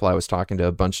for example, I was talking to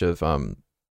a bunch of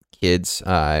kids.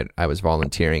 I was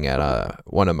volunteering at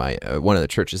one of the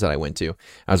churches that I went to.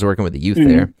 I was working with the youth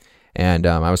there, And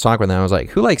I was talking with them. I was like,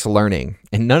 who likes learning?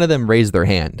 And none of them raised their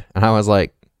hand. And I was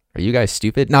like, are you guys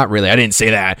stupid? Not really. I didn't say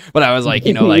that. But I was like,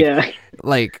 Yeah.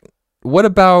 like, what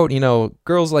about,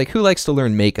 girls, like, who likes to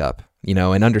learn makeup,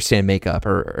 and understand makeup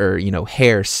or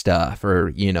hair stuff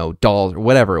or, dolls or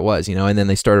whatever it was, and then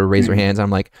they started to raise their hands.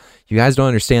 I'm like, you guys don't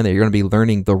understand that you're going to be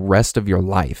learning the rest of your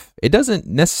life. It doesn't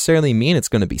necessarily mean it's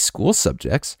going to be school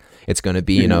subjects. It's going to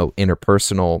be,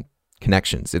 interpersonal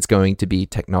connections. It's going to be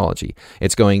technology.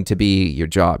 It's going to be your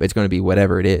job. It's going to be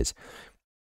whatever it is.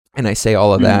 And I say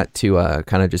all of that to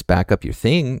kind of just back up your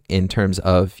thing in terms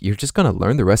of you're just going to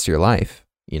learn the rest of your life,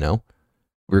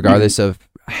 regardless of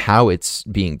how it's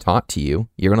being taught to you.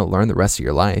 You're going to learn the rest of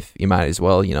your life. You might as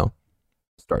well,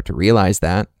 start to realize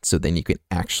that so then you can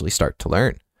actually start to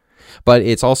learn. But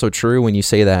it's also true when you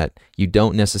say that you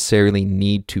don't necessarily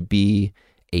need to be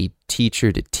a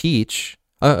teacher to teach.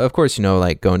 Of course,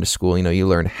 like going to school, you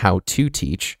learn how to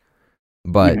teach,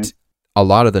 but a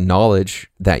lot of the knowledge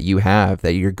that you have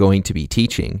that you're going to be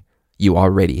teaching, you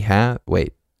already have.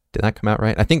 Wait, did that come out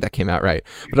right? I think that came out right.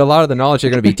 But a lot of the knowledge you're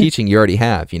going to be teaching, you already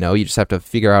have, you just have to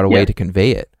figure out a way to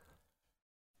convey it.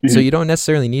 So you don't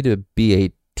necessarily need to be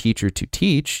a teacher to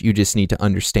teach. You just need to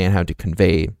understand how to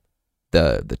convey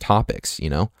the topics,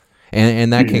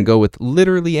 and that can go with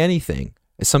literally anything.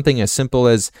 It's something as simple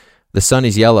as the sun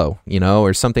is yellow,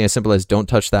 or something as simple as don't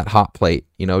touch that hot plate,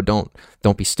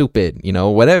 don't be stupid,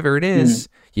 whatever it is,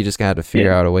 you just got to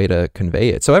figure out a way to convey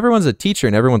it. So everyone's a teacher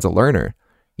and everyone's a learner,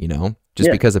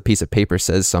 just because a piece of paper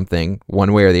says something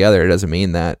one way or the other, it doesn't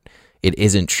mean that it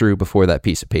isn't true before that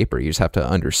piece of paper. You just have to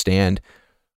understand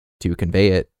to convey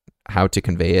it, how to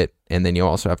convey it. And then you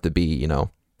also have to be,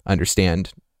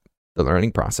 understand the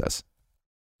learning process.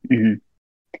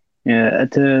 Yeah,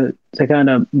 to kind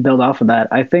of build off of that,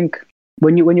 I think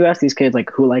when you ask these kids like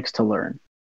who likes to learn,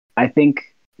 I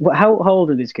think how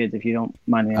old are these kids, if you don't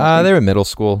mind me asking? They're in middle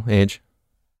school age.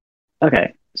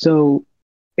 Okay, so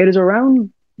it is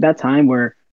around that time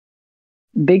where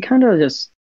they kind of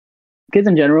just kids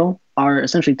in general are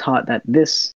essentially taught that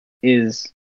this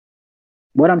is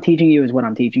what I'm teaching you is what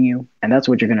I'm teaching you, and that's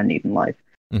what you're going to need in life.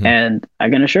 And I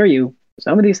can assure you,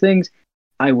 some of these things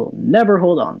I will never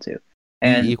hold on to.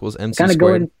 And E equals MC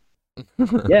squared.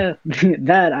 Yeah,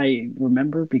 that I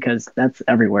remember because that's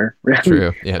everywhere. Right?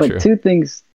 True. Yeah, but true. two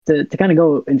things to kind of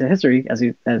go into history, as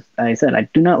I said, I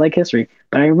do not like history,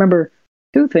 but I remember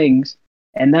two things,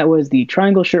 and that was the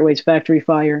Triangle Shirtwaist Factory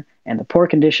fire and the poor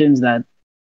conditions that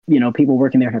people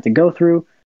working there had to go through,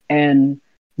 and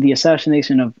the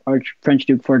assassination of French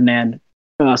Duke Ferdinand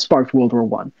sparked World War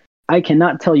One. I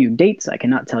cannot tell you dates. I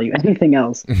cannot tell you anything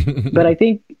else. But I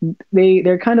think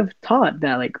they're kind of taught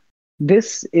that like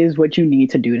this is what you need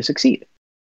to do to succeed.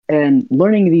 And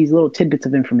learning these little tidbits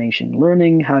of information,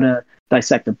 learning how to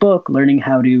dissect a book, learning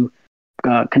how to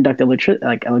conduct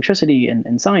electricity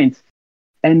and science,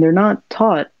 and they're not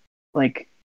taught like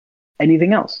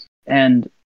anything else. And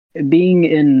being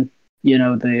in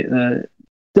the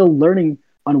still learning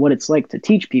on what it's like to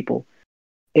teach people,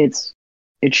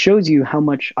 it shows you how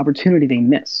much opportunity they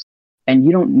miss. And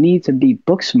you don't need to be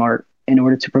book smart in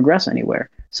order to progress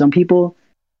anywhere. Some people,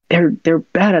 they're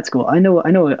bad at school. I know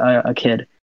a kid,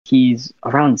 he's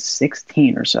around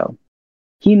 16 or so.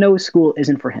 He knows school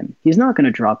isn't for him. He's not going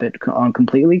to drop it on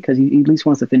completely because he at least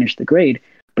wants to finish the grade,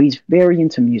 but he's very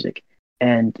into music.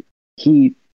 And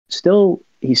he's still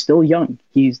young.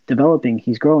 He's developing,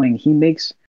 he's growing, he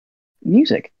makes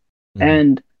music.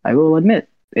 And I will admit,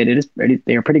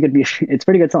 they are pretty good. It's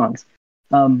pretty good songs,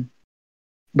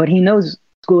 but he knows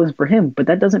school isn't for him. But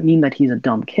that doesn't mean that he's a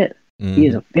dumb kid. He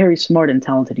is a very smart and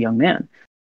talented young man.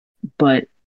 But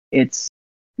it's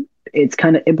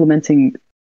kind of implementing.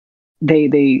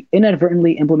 They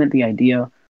inadvertently implement the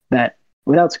idea that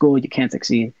without school you can't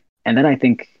succeed, and then I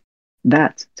think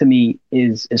that to me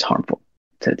is harmful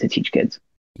to teach kids.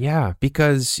 Yeah,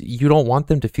 because you don't want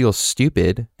them to feel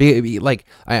stupid. Like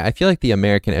I feel like the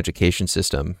American education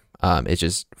system is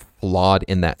just flawed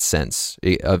in that sense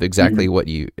of exactly what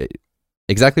you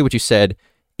said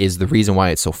is the reason why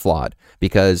it's so flawed.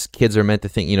 Because kids are meant to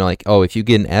think, like, oh, if you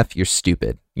get an F, you're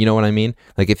stupid. You know what I mean?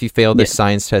 Like if you fail this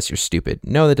science test, you're stupid.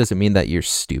 No, that doesn't mean that you're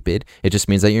stupid. It just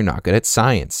means that you're not good at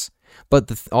science. But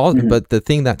the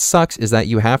thing that sucks is that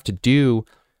you have to do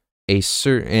a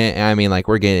certain, I mean, like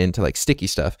we're getting into like sticky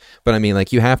stuff, but I mean,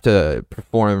 like you have to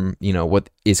perform, what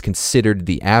is considered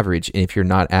the average. And if you're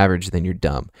not average, then you're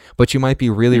dumb. But you might be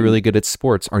really, really good at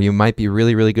sports, or you might be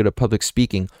really, really good at public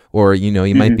speaking, or,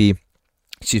 you might be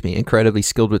excuse me, incredibly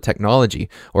skilled with technology,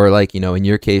 or like, in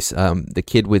your case, the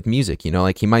kid with music,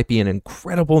 like he might be an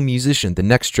incredible musician, the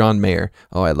next John Mayer.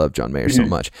 Oh, I love John Mayer so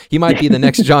much. He might be the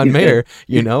next John Mayer,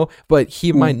 but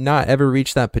he might not ever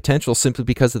reach that potential simply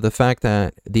because of the fact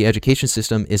that the education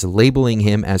system is labeling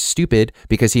him as stupid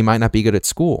because he might not be good at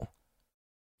school.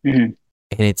 Mm-hmm.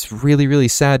 And it's really, really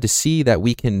sad to see that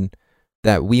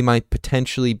we might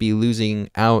potentially be losing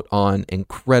out on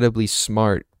incredibly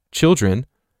smart children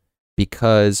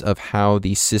because of how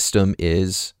the system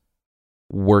is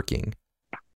working.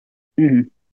 Mm-hmm.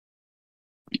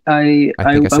 I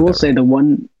will say the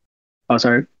one. Oh,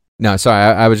 sorry. No, sorry.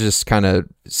 I was just kind of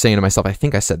saying to myself, I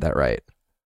think I said that right.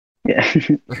 Yeah.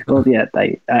 Well, yeah.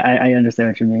 I understand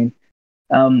what you mean.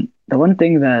 The one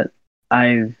thing that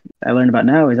I learned about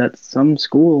now is that some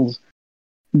schools,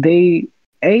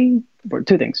 or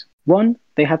two things. One,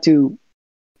 they have to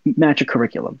match a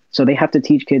curriculum. So they have to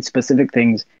teach kids specific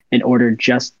things in order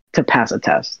just to pass a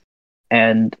test.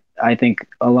 And I think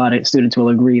a lot of students will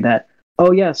agree that,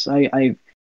 oh, yes, I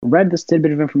read this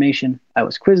tidbit of information. I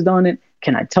was quizzed on it.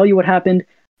 Can I tell you what happened?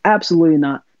 Absolutely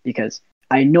not, because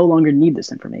I no longer need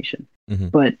this information. Mm-hmm.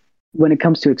 But when it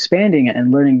comes to expanding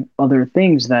and learning other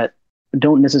things that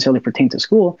don't necessarily pertain to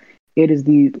school, it is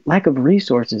the lack of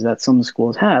resources that some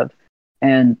schools have.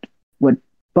 And what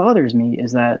bothers me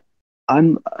is that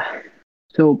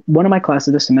so one of my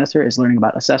classes this semester is learning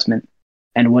about assessment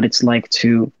and what it's like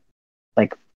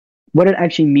what it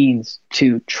actually means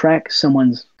to track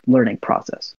someone's learning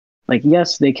process. Like,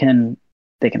 yes, they can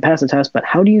pass a test, but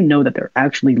how do you know that they're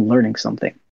actually learning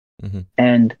something? Mm-hmm.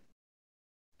 And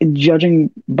judging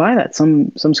by that,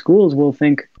 some schools will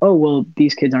think, oh, well,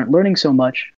 these kids aren't learning so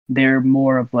much. They're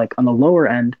more of like on the lower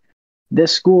end.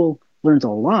 This school learns a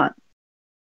lot,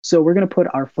 so we're going to put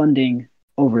our funding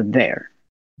over there.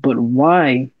 But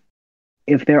why,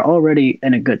 if they're already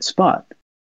in a good spot,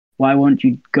 why won't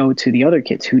you go to the other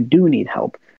kids who do need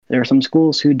help? There are some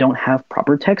schools who don't have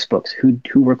proper textbooks, who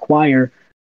require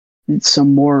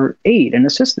some more aid and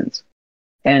assistance.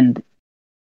 And,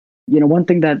 one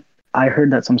thing that I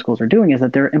heard that some schools are doing is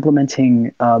that they're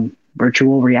implementing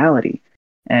virtual reality.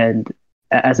 And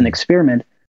as an experiment,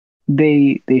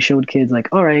 they showed kids like,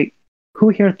 all right, who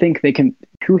here thinks they can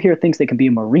be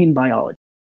a marine biologist?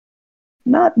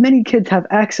 Not many kids have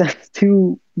access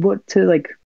to let's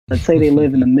say they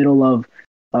live in the middle of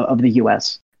the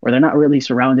US, where they're not really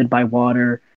surrounded by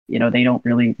water. They don't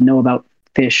really know about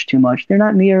fish too much. They're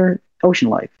not near ocean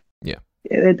life. Yeah.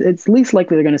 It's least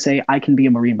likely they're going to say, I can be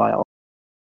a marine biologist.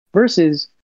 Versus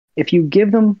if you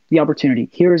give them the opportunity,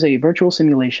 here's a virtual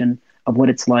simulation of what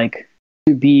it's like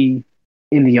to be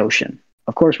in the ocean.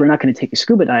 Of course, we're not going to take you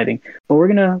scuba diving, but we're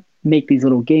going to make these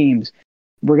little games.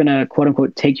 We're going to, quote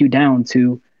unquote, take you down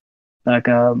to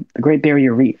the Great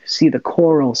Barrier Reef, see the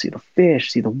coral, see the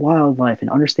fish, see the wildlife, and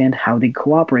understand how they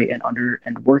cooperate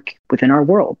and work within our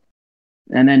world.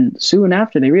 And then soon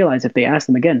after, they realized if they asked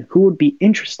them again, who would be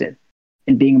interested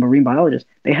in being a marine biologist,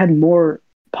 they had more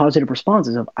positive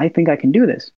responses of, I think I can do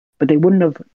this. But they wouldn't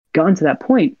have gotten to that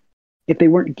point if they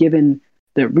weren't given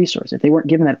the resource, if they weren't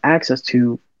given that access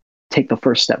to take the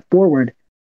first step forward.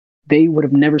 They would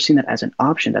have never seen that as an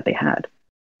option that they had.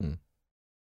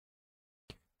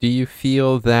 Do you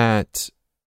feel that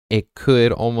it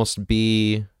could almost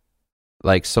be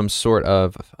like some sort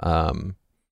of,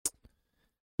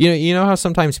 you know how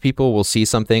sometimes people will see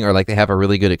something or like they have a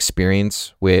really good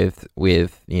experience with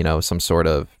some sort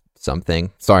of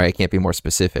something. Sorry, I can't be more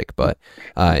specific, but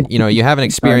you have an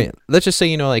experience. Let's just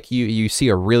say like you see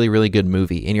a really, really good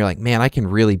movie and you're like, man, I can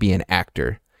really be an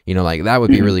actor. Like that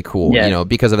would be really cool. Yeah.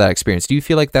 Because of that experience. Do you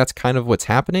feel like that's kind of what's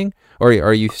happening, or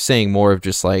are you saying more of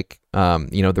just like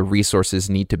the resources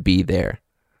need to be there?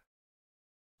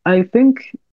 I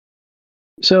think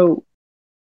so.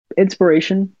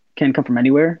 Inspiration can come from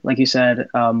anywhere. Like you said,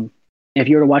 if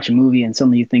you were to watch a movie and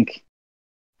suddenly you think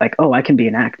like, oh, I can be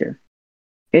an actor.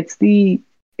 It's the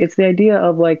idea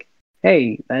of like,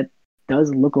 hey, that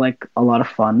does look like a lot of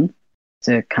fun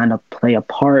to kind of play a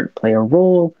part, play a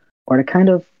role, or to kind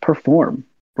of perform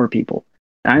for people.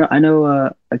 I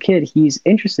know a kid, he's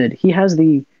interested. He has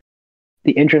the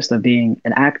interest of being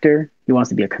an actor. He wants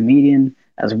to be a comedian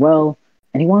as well.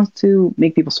 And he wants to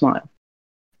make people smile.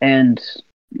 And,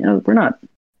 we're not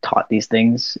taught these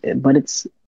things, but it's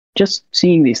just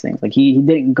seeing these things. Like he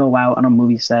didn't go out on a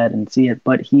movie set and see it,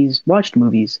 but he's watched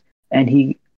movies and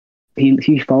he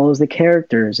follows the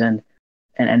characters and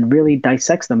really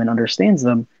dissects them and understands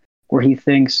them, where he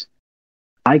thinks,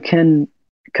 I can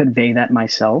convey that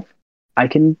myself.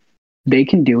 They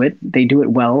can do it. They do it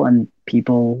well, and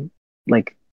people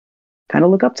like kind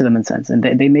of look up to them in a sense, and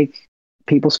they make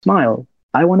people smile.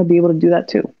 I want to be able to do that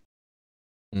too.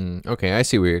 Okay, I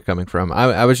see where you're coming from.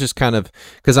 I was just kind of,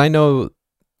 because I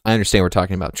understand we're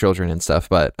talking about children and stuff,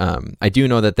 but I do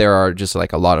know that there are just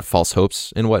like a lot of false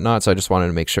hopes and whatnot. So I just wanted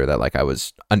to make sure that like I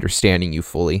was understanding you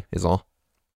fully is all.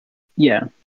 Yeah.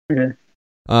 Okay.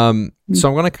 So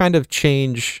I'm gonna kind of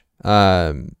change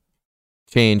paths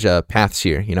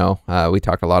here. We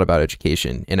talk a lot about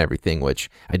education and everything, which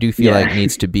I do feel like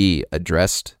needs to be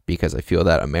addressed because I feel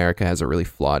that America has a really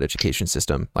flawed education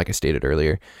system, like I stated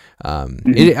earlier.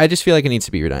 I just feel like it needs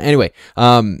to be redone. Anyway,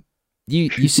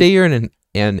 you say you're an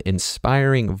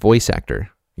inspiring voice actor,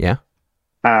 yeah?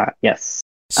 Yes.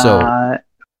 So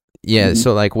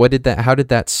so like how did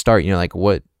that start? Like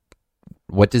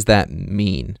what does that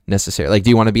mean necessarily? Like, do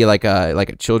you want to be like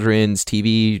a children's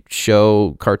TV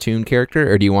show cartoon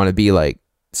character, or do you want to be like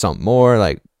something more?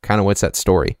 Like, kind of what's that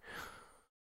story?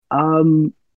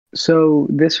 So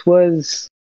this was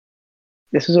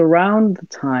around the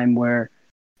time where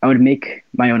I would make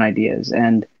my own ideas,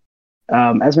 and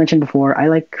as mentioned before, I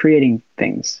like creating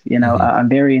things. I'm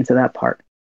very into that part,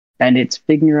 and it's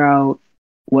figuring out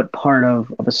what part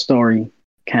of a story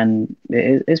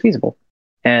is feasible.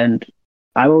 And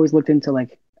I've always looked into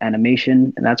like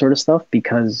animation and that sort of stuff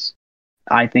because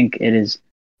I think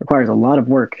requires a lot of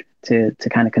work to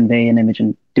kind of convey an image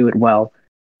and do it well.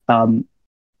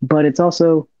 But it's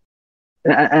also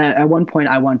at one point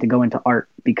I wanted to go into art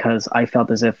because I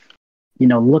felt as if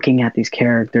looking at these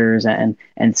characters and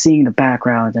seeing the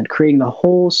backgrounds and creating the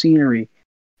whole scenery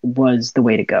was the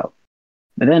way to go.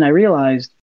 But then I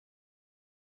realized,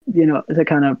 to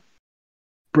kind of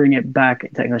bring it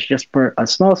back to English just for a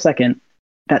small second,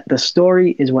 that the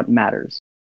story is what matters,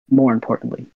 more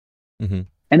importantly. Mm-hmm.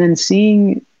 And then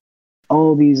seeing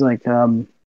all these like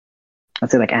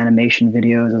let's say like animation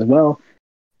videos as well,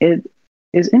 it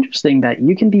is interesting that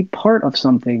you can be part of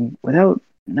something without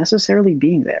necessarily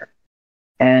being there.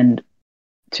 And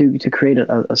to create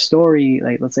a story,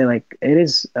 like let's say like it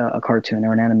is a cartoon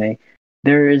or an anime,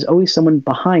 there is always someone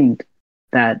behind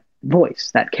that voice,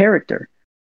 that character,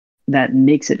 that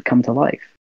makes it come to life.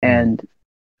 And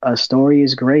a story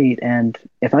is great, and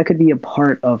if I could be a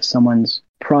part of someone's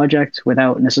project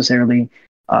without necessarily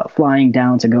flying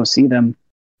down to go see them,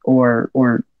 or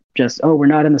just, oh, we're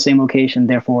not in the same location,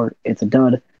 therefore it's a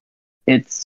dud.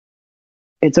 It's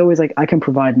always like I can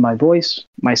provide my voice,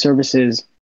 my services,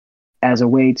 as a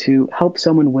way to help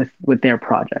someone with their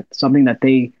project, something that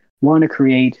they want to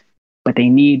create, but they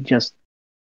need just,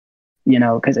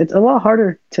 because it's a lot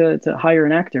harder to hire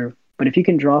an actor, but if you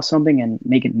can draw something and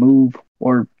make it move,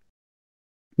 or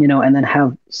and then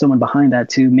have someone behind that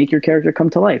to make your character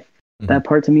come to life, that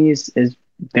part to me is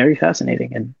very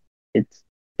fascinating, and it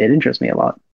interests me a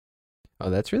lot.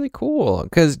 Oh, that's really cool.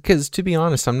 Because to be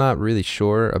honest, I'm not really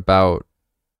sure about.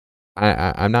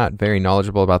 I'm not very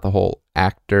knowledgeable about the whole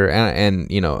actor and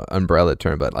umbrella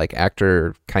term, but like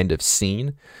actor kind of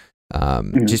scene.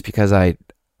 Just because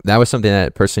that was something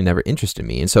that personally never interested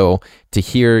me, and so to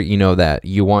hear that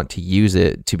you want to use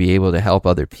it to be able to help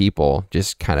other people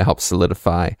just kind of helps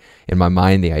solidify in my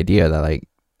mind the idea that like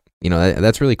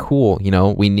that's really cool.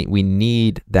 We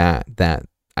need that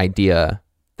idea,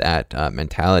 that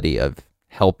mentality of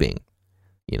helping,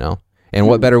 and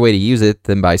what better way to use it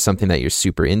than by something that you're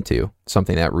super into,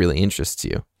 something that really interests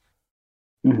you.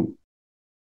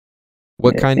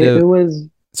 What kind of? It was.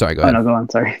 Sorry, go ahead. No, go on.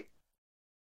 Sorry.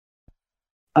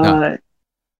 No.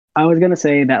 I was gonna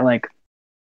say that like,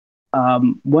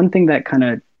 one thing that kind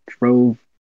of drove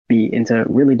me into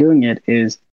really doing it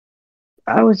is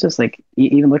I was just like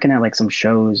even looking at like some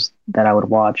shows that I would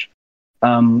watch,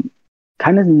 kind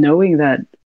of knowing that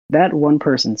one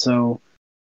person. So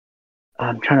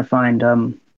I'm trying to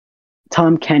find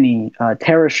Tom Kenny,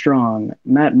 Tara Strong,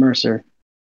 Matt Mercer.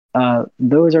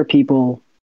 Those are people.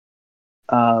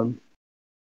 Can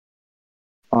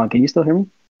you still hear me?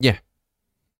 Yeah.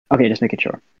 Okay, just making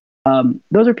sure.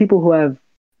 Those are people who have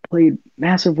played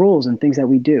massive roles in things that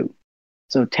we do.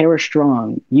 So Tara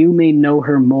Strong, you may know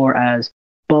her more as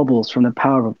Bubbles from the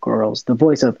Powerpuff Girls, the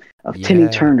voice of Timmy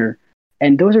Turner.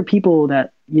 And those are people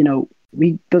that,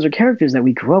 those are characters that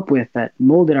we grew up with that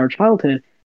molded our childhood,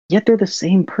 yet they're the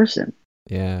same person.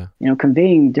 Yeah.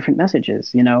 Conveying different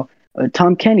messages.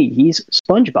 Tom Kenny, he's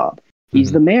SpongeBob.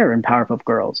 He's the mayor in Powerpuff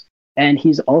Girls. And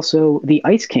he's also the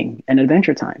Ice King in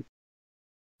Adventure Time.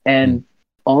 And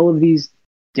all of these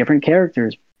different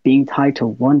characters being tied to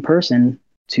one person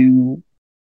to,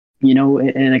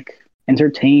 like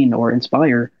entertain or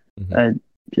inspire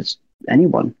just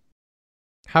anyone.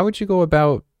 How would you go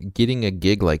about getting a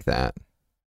gig like that?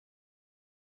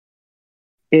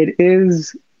 It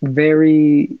is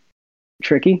very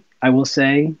tricky, I will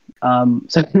say.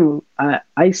 So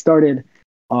I started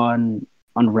on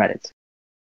Reddit,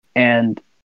 and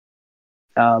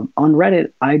on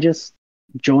Reddit, I just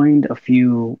joined a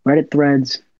few Reddit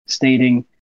threads stating,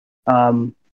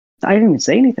 um, I didn't even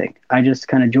say anything. I just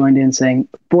kind of joined in saying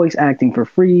voice acting for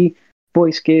free,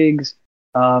 voice gigs.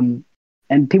 Um,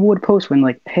 and people would post when,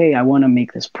 like, hey, I want to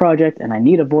make this project and I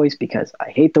need a voice because I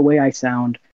hate the way I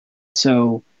sound.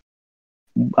 So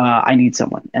I need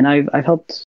someone. And I've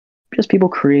helped just people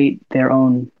create their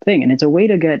own thing. And it's a way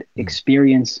to get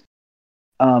experience,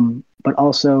 but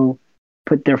also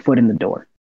put their foot in the door.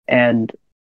 And,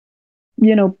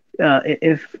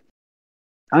 if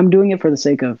I'm doing it for the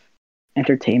sake of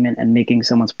entertainment and making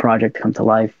someone's project come to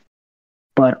life,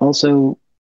 but also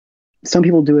some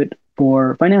people do it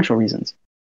for financial reasons.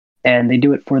 And they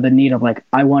do it for the need of, like,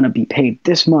 I want to be paid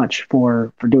this much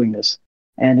for doing this.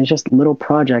 And it's just little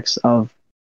projects of,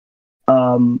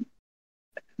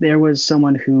 there was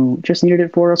someone who just needed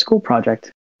it for a school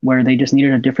project where they just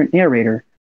needed a different narrator.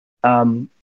 And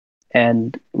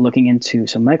looking into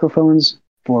some microphones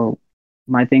for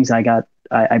my things, I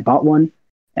bought one,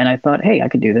 and I thought, hey, I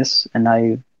could do this, and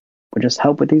I would just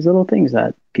help with these little things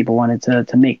that people wanted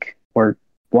to make or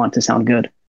want to sound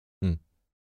good.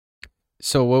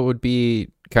 So what would be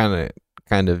kind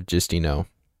of just, not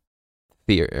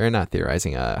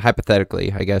theorizing,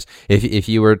 hypothetically, I guess, if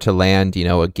you were to land,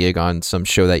 a gig on some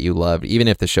show that you loved, even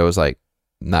if the show is like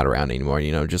not around anymore,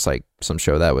 just like some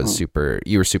show that was you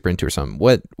were super into or something,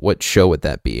 what show would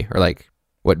that be? Or like,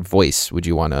 what voice would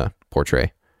you want to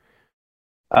portray?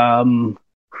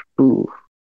 Ooh.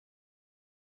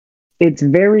 It is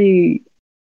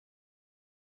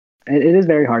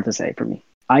very hard to say for me.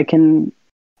 I can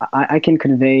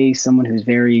convey someone who's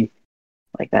very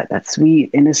like that sweet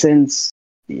innocence,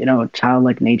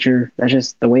 childlike nature. That's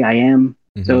just the way I am.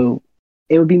 Mm-hmm. So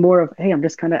it would be more of, hey, I'm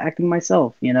just kind of acting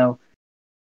myself,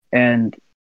 And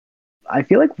I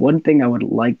feel like one thing I would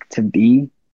like to be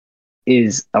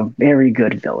is a very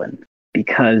good villain,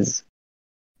 because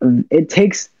it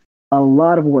takes a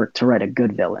lot of work to write a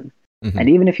good villain. Mm-hmm. And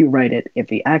even if you write it, if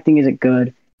the acting isn't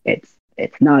good, it's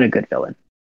not a good villain,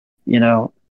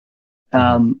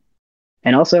 Mm-hmm.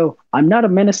 And also, I'm not a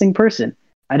menacing person.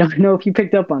 I don't know if you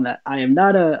picked up on that. I am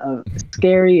not a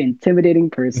scary, intimidating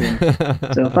person.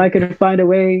 So if I could find a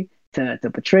way to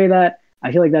portray that,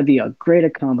 I feel like that'd be a great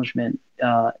accomplishment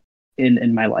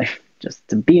in my life, just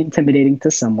to be intimidating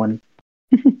to someone.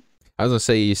 I was gonna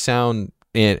say, you sound,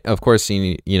 and of course,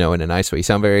 in a nice way, you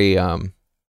sound very, I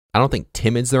don't think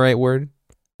timid's the right word,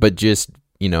 but just,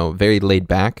 very laid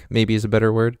back, maybe is a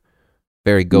better word.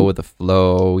 Very go with the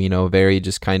flow, very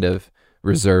just kind of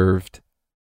reserved.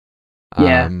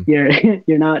 Yeah,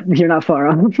 you're not far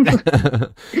off.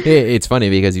 It's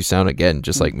funny because you sound, again,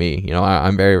 just like me.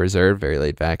 I'm very reserved, very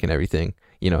laid back and everything.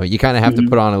 You kind of have to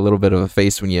put on a little bit of a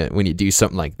face when you do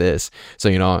something like this.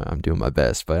 So, I'm doing my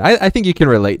best. But I think you can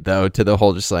relate, though, to the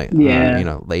whole just like,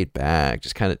 laid back,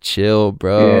 just kind of chill,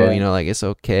 bro. Yeah. Like, it's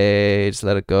okay. Just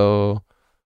let it go.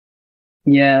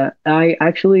 Yeah, I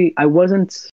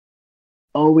wasn't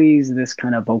always this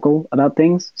kind of vocal about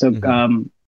things. So,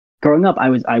 growing up, I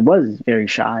was very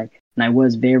shy, and I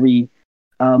was very,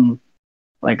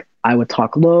 like, I would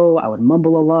talk low, I would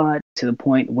mumble a lot, to the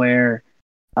point where,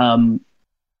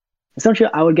 essentially,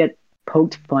 I would get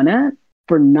poked fun at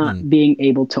for not being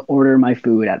able to order my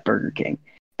food at Burger King.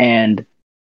 And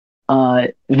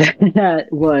that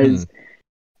was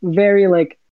very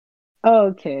like, oh,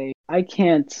 okay, I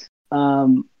can't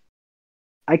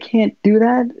do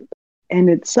that, and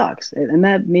it sucks. And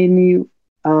that made me,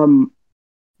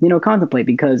 contemplate,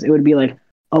 because it would be like,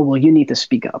 oh, well, you need to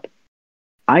speak up.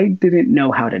 I didn't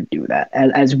know how to do that.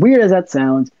 As weird as that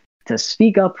sounds, to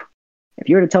speak up, if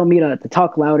you were to tell me to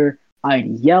talk louder, I'd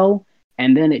yell,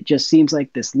 and then it just seems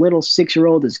like this little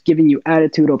 6-year-old is giving you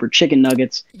attitude over chicken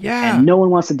nuggets, and no one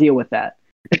wants to deal with that.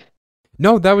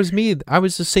 No, that was me. I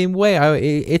was the same way.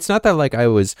 It's not that, like, I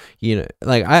was,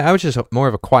 like, I was just more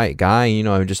of a quiet guy,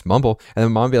 I would just mumble, and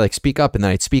then mom would be like, speak up, and then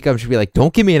I'd speak up, and she'd be like,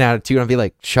 don't give me an attitude. I'd be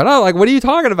like, shut up, like, what are you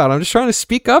talking about? I'm just trying to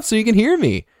speak up so you can hear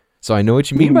me. So I know what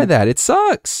you mean by that. It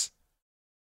sucks.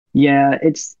 Yeah,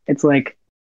 it's like,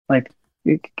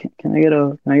 can I get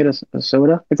a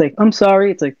soda? It's like, I'm sorry.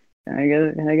 It's like,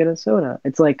 can I get a soda?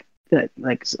 It's like,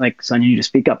 son, you need to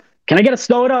speak up. Can I get a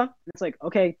soda? It's like,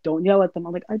 okay, don't yell at them.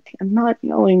 I'm like, I'm not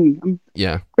yelling.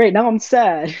 Great. Now I'm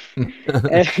sad.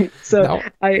 So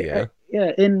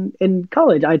in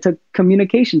college, I took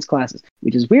communications classes,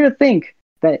 which is weird to think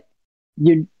that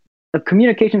a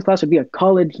communications class would be a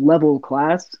college level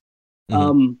class.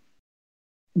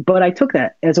 But I took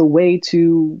that as a way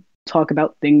to talk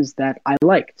about things that I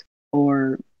liked,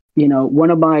 or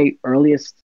one of my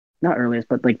not earliest,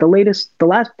 but like the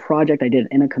last project I did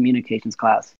in a communications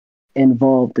class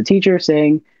involved the teacher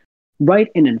saying, write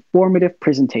an informative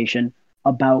presentation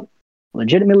about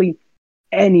legitimately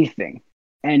anything,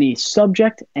 any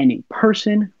subject, any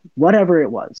person, whatever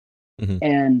it was. Mm-hmm.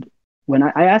 And when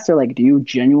I asked her, like, do you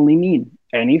genuinely mean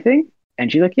anything?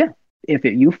 And she's like, yeah, if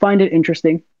you find it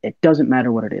interesting, it doesn't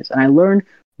matter what it is. And I learned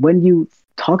when you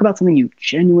talk about something you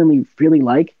genuinely really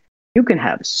like, you can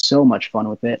have so much fun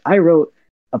with it. I wrote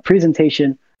a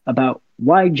presentation about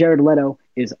why Jared Leto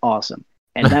is awesome.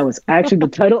 And that was actually the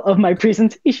title of my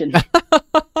presentation.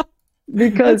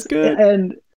 Because,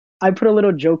 and I put a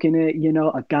little joke in it,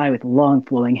 a guy with long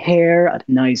flowing hair, a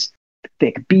nice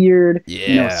thick beard,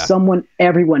 someone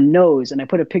everyone knows. And I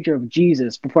put a picture of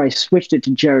Jesus before I switched it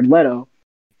to Jared Leto.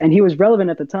 And he was relevant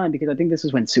at the time because I think this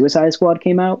is when Suicide Squad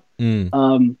came out.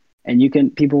 And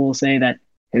people will say that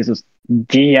it was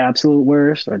the absolute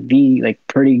worst or the like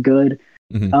pretty good.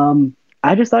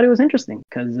 I just thought it was interesting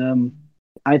because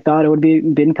I thought it would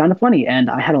been kind of funny,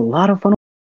 and I had a lot of fun.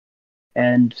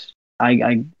 And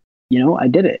I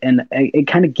did it, and it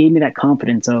kind of gave me that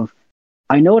confidence of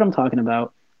I know what I'm talking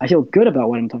about. I feel good about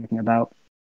what I'm talking about,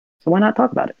 so why not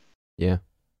talk about it? Yeah,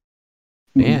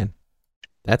 man,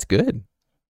 that's good.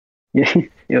 Yeah,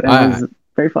 it was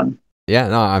very fun. Yeah,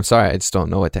 no, I'm sorry, I just don't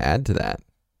know what to add to that.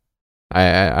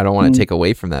 I don't want to take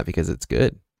away from that because it's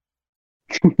good.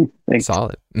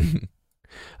 Solid.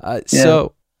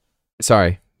 So,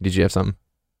 sorry, did you have something?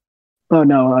 Oh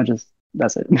no,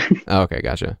 that's it. Okay,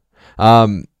 gotcha.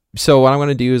 So what I'm going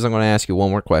to do is I'm going to ask you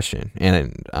one more question,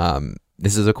 and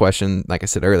this is a question, like I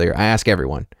said earlier, I ask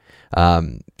everyone.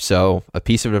 So a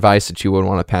piece of advice that you would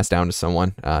want to pass down to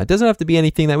someone. It doesn't have to be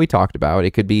anything that we talked about.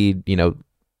 It could be,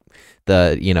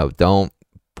 don't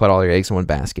put all your eggs in one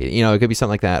basket. It could be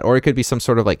something like that, or it could be some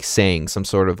sort of like saying, some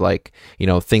sort of like,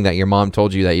 thing that your mom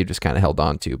told you that you just kind of held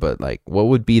on to. But like, what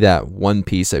would be that one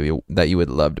piece that you would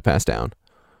love to pass down?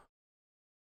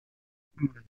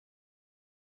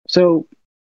 So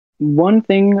one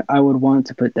thing I would want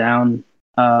to put down,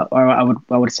 or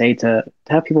I would say to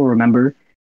have people remember,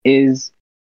 is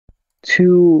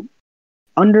to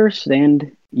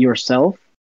understand yourself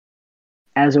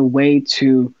as a way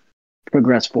to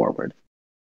progress forward.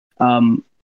 And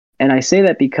I say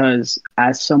that because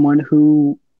as someone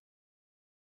who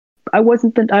I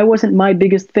wasn't my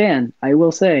biggest fan, I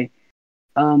will say,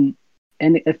 and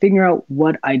figure out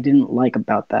what I didn't like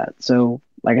about that. So,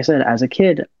 like I said, as a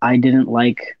kid, I didn't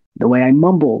like the way I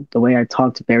mumbled, the way I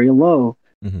talked very low,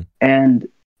 and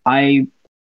I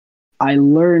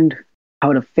learned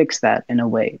how to fix that in a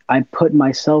way. I put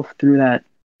myself through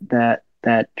that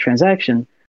transition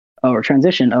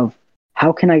of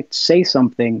how can I say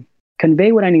something,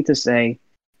 convey what I need to say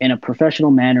in a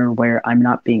professional manner where I'm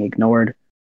not being ignored.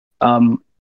 And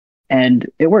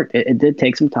it worked. It did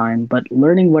take some time, but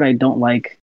learning what I don't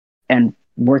like and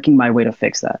working my way to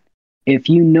fix that. If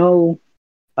I know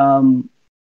some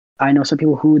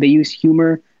people who they use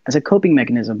humor as a coping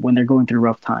mechanism when they're going through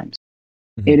rough times.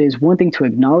 It is one thing to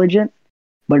acknowledge it,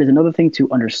 but it's another thing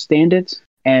to understand it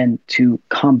and to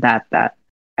combat that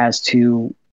as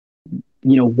to,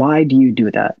 why do you do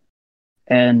that?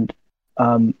 And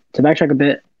to backtrack a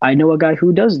bit, I know a guy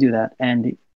who does do that,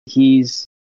 and he's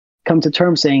come to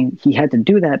terms saying he had to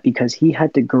do that because he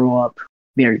had to grow up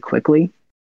very quickly,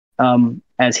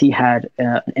 as he had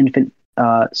an infant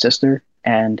sister,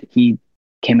 and he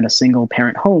came in a single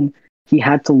parent home. He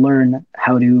had to learn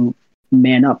how to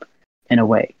man up in a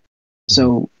way.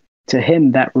 So to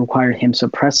him, that required him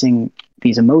suppressing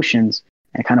these emotions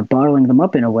and kind of bottling them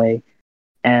up in a way.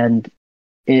 And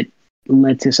it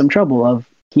led to some trouble of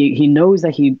he knows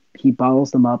that he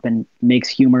bottles them up and makes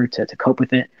humor to cope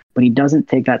with it, but he doesn't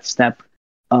take that step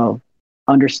of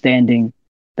understanding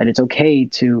that it's okay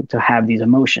to have these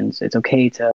emotions. It's okay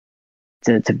to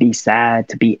be sad,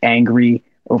 to be angry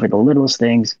over the littlest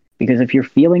things, because if you're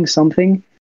feeling something,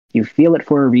 you feel it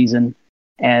for a reason.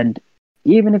 And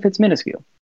even if it's minuscule,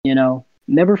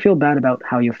 never feel bad about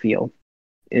how you feel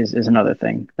is another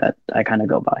thing that I kind of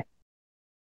go by.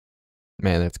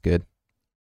 Man, that's good.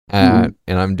 And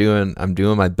I'm doing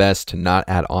my best to not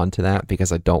add on to that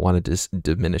because I don't want to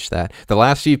diminish that. The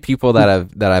last few people that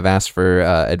I've asked for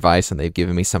advice and they've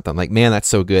given me something like, man, that's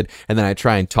so good, and then I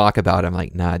try and talk about it, I'm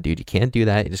like, nah, dude, you can't do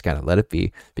that. You just gotta let it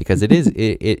be because it is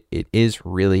it is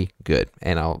really good,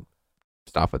 and I'll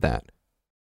stop with that.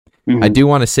 I do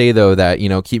want to say though that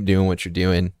keep doing what you're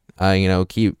doing.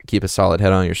 Keep a solid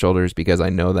head on your shoulders because I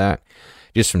know that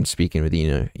just from speaking with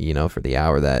for the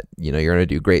hour that, you're going to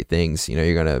do great things.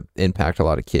 You're going to impact a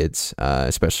lot of kids,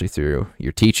 especially through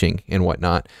your teaching and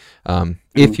whatnot.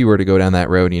 If you were to go down that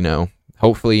road,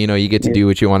 hopefully, you get to do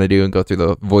what you want to do and go through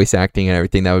the voice acting and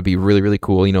everything. That would be really, really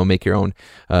cool. Make your own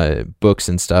books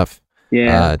and stuff.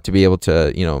 Yeah. To be able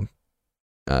to,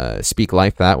 speak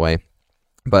life that way.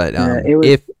 But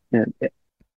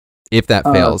if that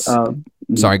fails,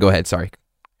 sorry, go ahead. Sorry.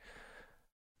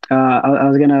 I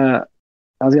was gonna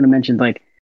mention like,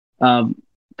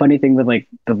 funny thing with like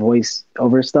the voice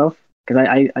over stuff, because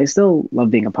I still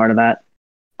love being a part of that.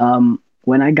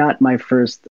 When I got my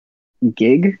first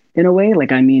gig, in a way,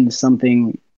 like, I mean,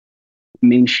 something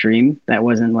mainstream that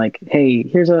wasn't like, hey,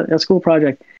 here's a school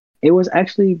project. It was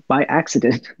actually by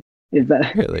accident. Is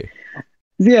that really?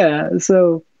 Yeah.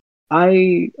 So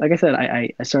like I said,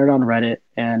 I started on Reddit,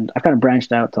 and I've kind of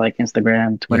branched out to like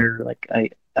Instagram, Twitter,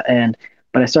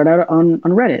 but I started out on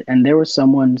Reddit, and there was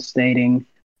someone stating,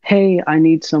 hey, I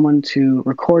need someone to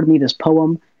record me this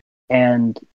poem,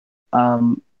 and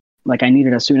like, I need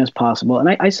it as soon as possible. And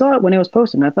I saw it when it was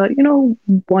posted, and I thought,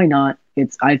 why not?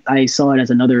 I saw it as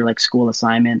another like school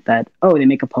assignment that, oh, they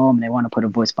make a poem and they want to put a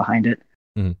voice behind it.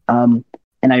 And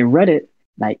I read it,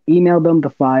 and I emailed them the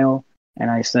file,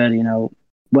 and I said,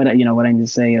 what I need to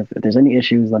say. If there's any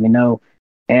issues, let me know.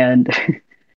 And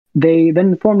they then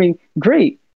informed me,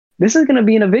 great, this is going to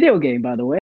be in a video game, by the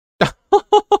way.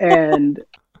 and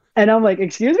I'm like,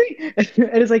 excuse me? And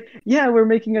it's like, yeah, we're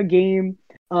making a game.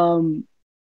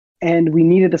 And we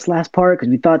needed this last part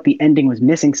because we thought the ending was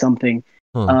missing something.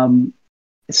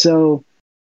 So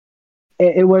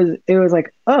it was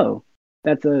like, oh,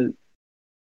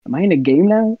 am I in a game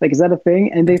now? Like, is that a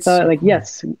thing? And they thought, so like, cool.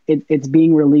 Yes, it's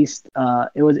being released.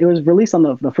 It was released on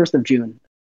the 1st of June.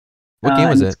 What game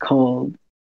was it? It's called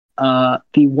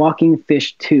The Walking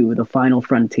Fish 2: The Final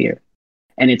Frontier.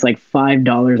 And it's like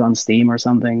 $5 on Steam or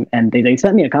something. And they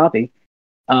sent me a copy,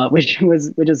 which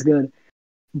is good.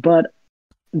 But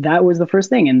that was the first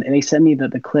thing, and they sent me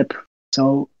the clip.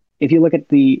 So if you look at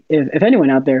if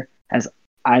anyone out there has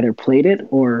either played it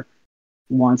or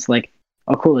wants like,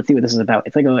 oh cool, let's see what this is about.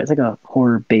 It's like a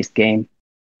horror-based game.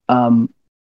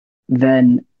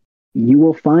 Then you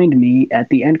will find me at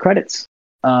the end credits.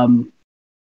 And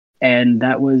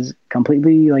that was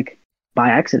completely like by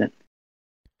accident.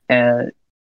 So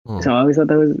I always thought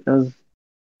that was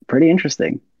pretty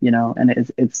interesting,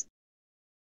 and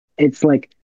it's like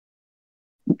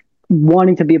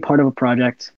wanting to be a part of a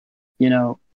project,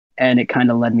 and it kind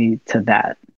of led me to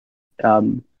that.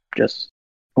 Just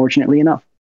fortunately enough.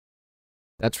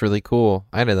 That's really cool.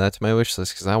 I added that to my wish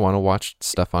list because I want to watch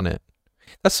stuff on it.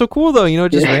 That's so cool though,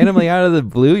 just randomly out of the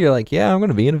blue, you're like, yeah, I'm going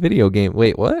to be in a video game.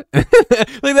 Wait, what?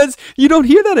 Like, you don't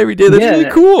hear that every day. That's really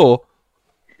cool.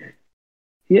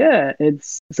 Yeah, and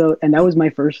that was my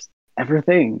first ever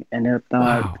thing. And I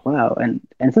thought, wow. And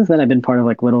since then I've been part of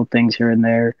like little things here and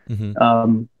there.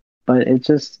 But it's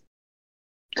just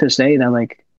to say that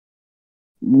like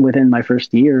within my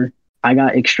first year, I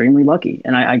got extremely lucky,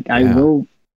 and I will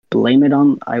blame it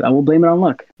on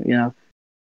luck,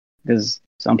 because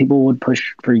some people would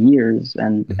push for years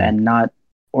and not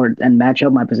and match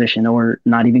up my position or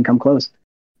not even come close.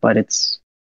 But it's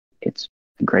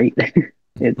great.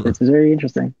 It's very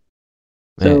interesting.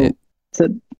 So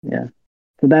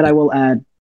that I will add,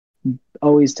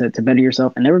 always to better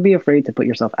yourself and never be afraid to put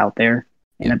yourself out there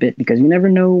in a bit, because you never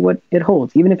know what it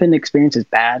holds. Even if an experience is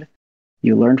bad,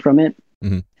 you learn from it.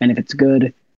 And if it's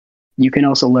good, you can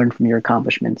also learn from your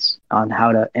accomplishments on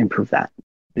how to improve that,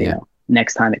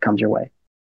 next time it comes your way.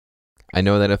 I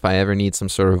know that if I ever need some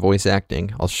sort of voice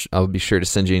acting, I'll be sure to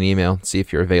send you an email, see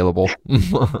if you're available.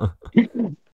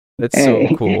 That's so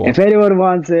cool. If anyone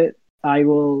wants it, I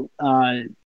will,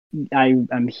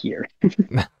 I'm here.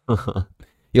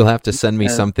 You'll have to send me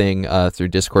something through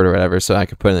Discord or whatever, so I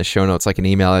could put in the show notes like an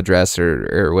email address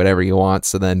or whatever you want,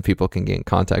 so then people can get in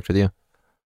contact with you.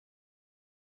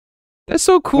 That's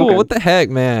so cool. Okay. What the heck,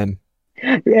 man?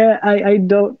 Yeah, I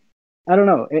don't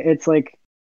know. It's like,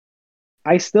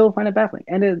 I still find it baffling.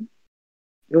 And it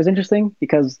was interesting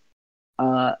because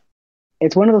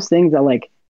it's one of those things that, like,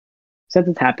 since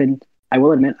it's happened, I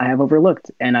will admit I have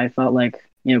overlooked. And I felt like,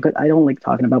 cause I don't like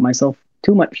talking about myself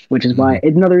too much, which is why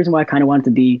it's another reason why I kind of wanted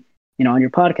to be, on your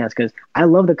podcast, because I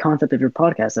love the concept of your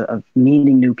podcast of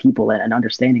meeting new people and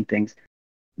understanding things.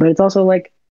 But it's also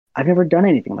like, I've never done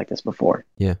anything like this before.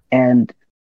 Yeah. And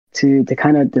to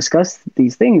kind of discuss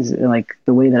these things, like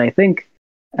the way that I think,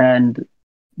 and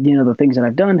the things that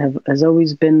I've done has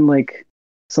always been like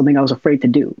something I was afraid to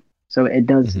do. So it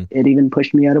even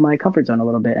pushed me out of my comfort zone a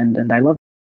little bit, and I love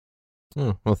it.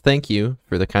 Oh, well, thank you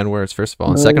for the kind words, first of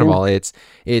all. And second of all, it's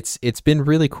been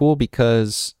really cool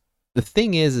because the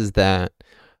thing is that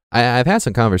I've had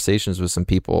some conversations with some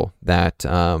people that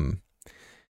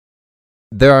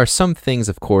there are some things,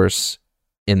 of course,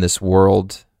 in this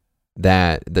world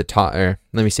that let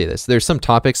me say this. There's some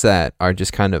topics that are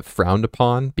just kind of frowned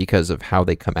upon because of how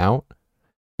they come out,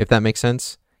 if that makes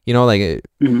sense. You know, like,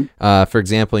 for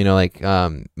example, you know, like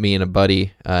me and a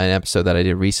buddy, an episode that I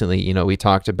did recently, you know, we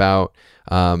talked about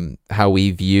how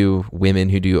we view women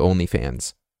who do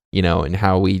OnlyFans, you know, and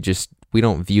how we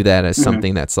don't view that as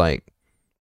something that's like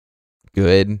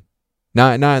good.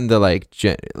 Not in the like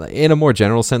in a more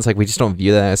general sense, like we just don't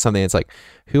view that as something that's like,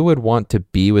 who would want to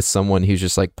be with someone who's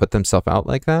just like put themselves out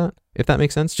like that, if that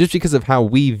makes sense, just because of how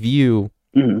we view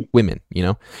women, you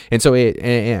know. And so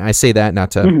and I say that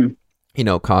not to you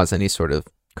know, cause any sort of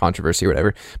controversy or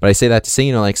whatever, but I say that to say,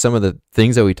 you know, like some of the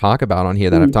things that we talk about on here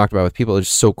that I've talked about with people are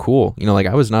just so cool. You know, like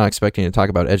I was not expecting to talk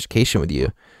about education with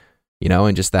you, you know,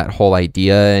 and just that whole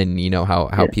idea, and you know how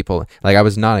people, like, I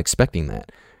was not expecting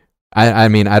that. I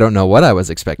mean, I don't know what I was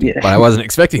expecting, but I wasn't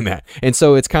expecting that. And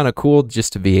so it's kind of cool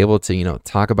just to be able to, you know,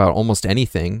 talk about almost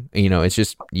anything. You know, it's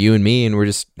just you and me, and we're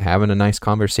just having a nice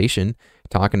conversation,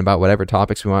 talking about whatever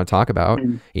topics we want to talk about,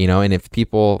 you know. And if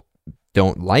people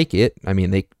don't like it, I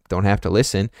mean, they don't have to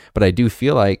listen. But I do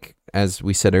feel like, as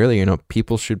we said earlier, you know,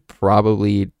 people should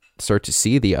probably start to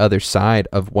see the other side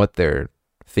of what they're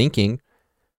thinking,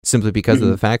 simply because of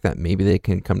the fact that maybe they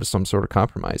can come to some sort of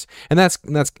compromise. And that's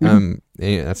not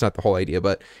the whole idea,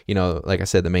 but you know, like I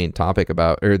said, the main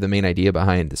idea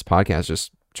behind this podcast is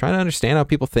just trying to understand how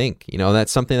people think. You know,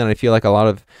 that's something that I feel like a lot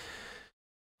of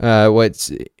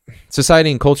what society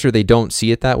and culture, they don't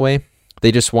see it that way.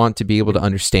 They just want to be able to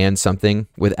understand something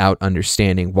without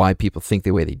understanding why people think the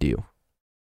way they do,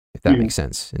 if that makes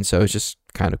sense. And so it's just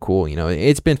kind of cool. You know,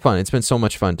 it's been fun. It's been so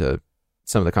much fun to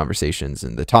some of the conversations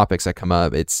and the topics that come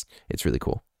up. It's really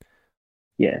cool.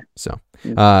 Yeah. So,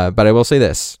 but I will say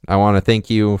this. I want to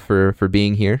thank you for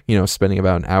being here, you know, spending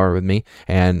about an hour with me.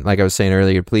 And like I was saying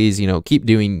earlier, please, you know, keep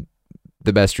doing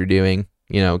the best you're doing.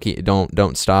 You know,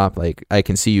 don't stop. Like, I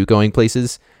can see you going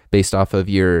places based off of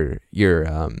your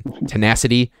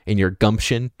tenacity and your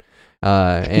gumption.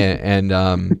 And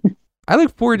I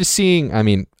look forward to seeing, I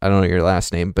mean, I don't know your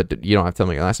last name, but you don't have to tell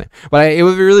me your last name. But it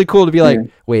would be really cool to be like,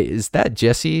 wait, is that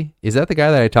Jesse? Is that the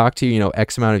guy that I talked to, you know,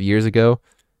 X amount of years ago,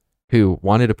 who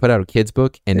wanted to put out a kid's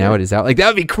book and now it is out? Like, that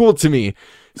would be cool to me.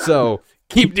 So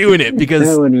keep doing it,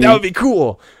 because that would be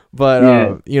cool.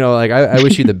 But, you know, like, I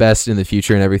wish you the best in the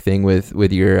future and everything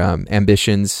with your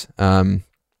ambitions.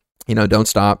 You know, don't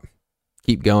stop.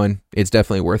 Keep going. It's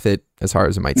definitely worth it, as hard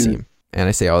as it might seem. And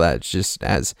I say all that just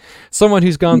as someone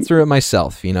who's gone through it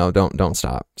myself. You know, don't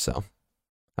stop. So,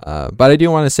 but I do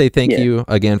want to say thank you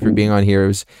again for being on here.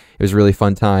 It was a really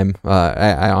fun time.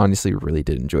 I honestly really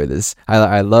did enjoy this.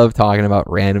 I love talking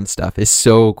about random stuff. It's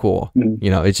so cool.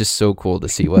 You know, it's just so cool to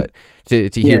see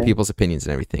to hear people's opinions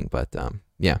and everything. But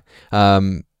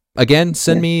again,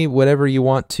 send me whatever you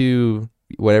want, you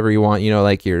know,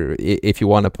 like if you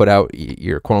want to put out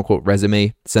your quote unquote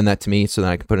resume, send that to me so that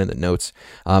I can put in the notes.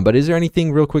 But is there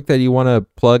anything real quick that you want to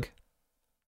plug?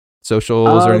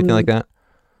 Socials or anything like that?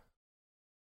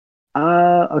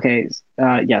 Okay.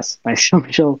 Yes, my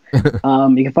social. You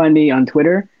can find me on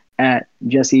Twitter at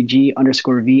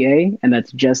JessyG_VA, and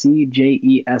that's Jessy,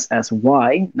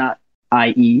 JESSY, not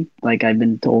IE, like I've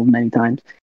been told many times.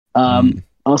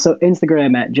 Also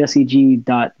Instagram at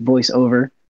JessyG.voiceover.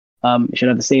 It should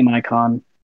have the same icon.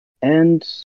 And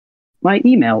my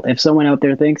email, if someone out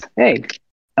there thinks, hey,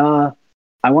 I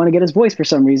want to get his voice for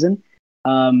some reason,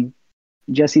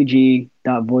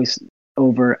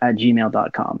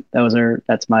 jessig.voiceover@gmail.com.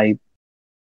 That's my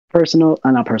personal,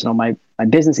 not personal, my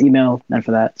business email, and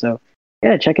for that. So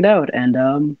yeah, check it out.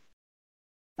 And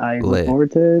I look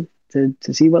forward to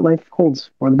see what life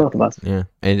holds for the both of us. Yeah.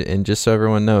 And just so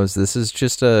everyone knows, this is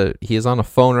just he is on a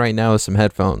phone right now with some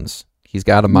headphones. He's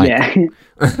got a mic. Yeah,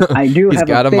 I do have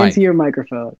a fancier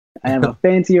microphone. I have a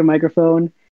fancier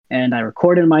microphone, and I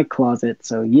record in my closet,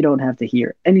 so you don't have to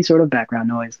hear any sort of background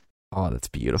noise. Oh, that's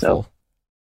beautiful. So,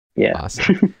 yeah,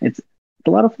 awesome. It's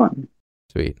a lot of fun.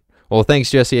 Sweet. Well,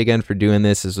 thanks, Jesse, again for doing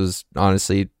this. This was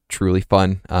honestly truly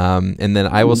fun. And then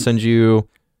I will send you.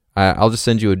 I'll just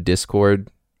send you a Discord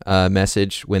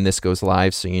message when this goes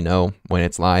live, so you know when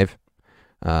it's live.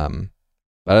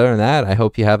 But other than that, I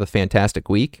hope you have a fantastic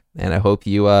week, and I hope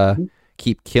you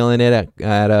keep killing it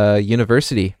at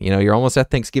university. You know, you're almost at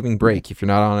Thanksgiving break if you're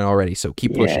not on it already, so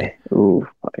keep pushing. Ooh,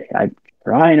 I'm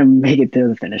trying to make it to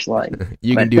the finish line.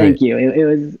 Thank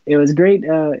you. It was great.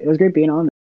 It was great being on.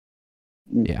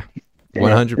 Yeah,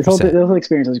 100%. The whole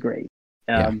experience was great.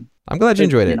 I'm glad you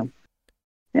enjoyed it.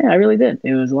 Yeah, I really did.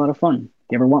 It was a lot of fun.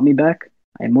 If you ever want me back,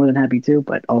 I'm more than happy to.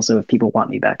 But also, if people want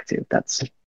me back too, that's.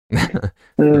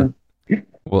 We'll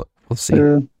see.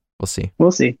 We'll see.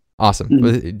 We'll see. Awesome,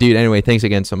 dude. Anyway, thanks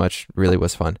again so much. Really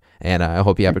was fun, and I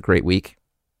hope you have a great week.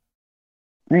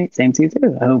 All right, same to you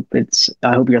too.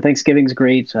 I hope your Thanksgiving's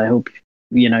great. I hope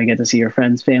you get to see your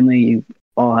friends, family. You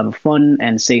all have a fun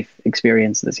and safe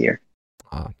experience this year.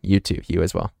 You too. You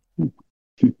as well.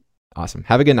 Awesome.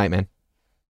 Have a good night, man.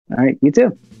 All right, you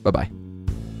too. Bye-bye.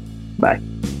 Bye.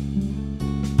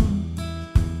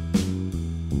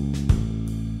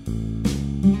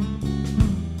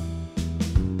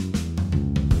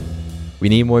 We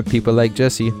need more people like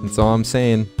Jessy. That's all I'm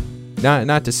saying.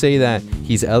 Not to say that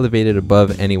he's elevated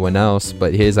above anyone else,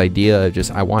 but his idea of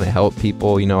just, I want to help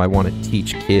people, I want to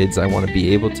teach kids, I want to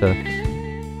be able to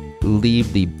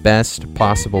leave the best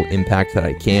possible impact that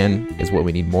I can is what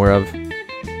we need more of.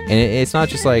 And it's not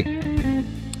just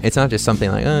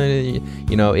something like,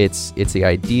 it's the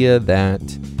idea that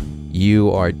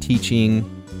you are teaching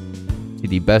to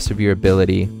the best of your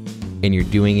ability and you're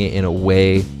doing it in a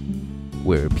way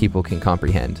where people can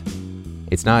comprehend.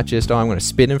 It's not just, I'm going to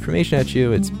spit information at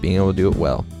you. It's being able to do it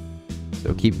well.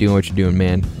 So keep doing what you're doing,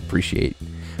 man. Appreciate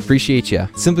you.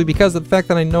 Simply because of the fact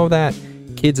that I know that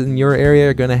kids in your area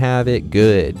are going to have it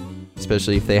good,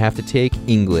 especially if they have to take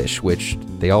English, which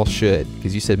they all should,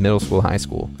 because you said middle school, high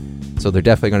school. So they're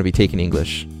definitely going to be taking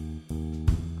English.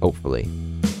 Hopefully.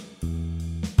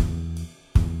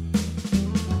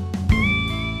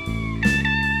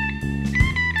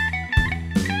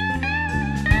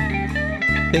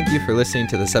 Thank you for listening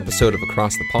to this episode of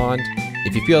Across the Pond.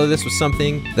 If you feel that this was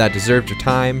something that deserved your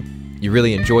time, you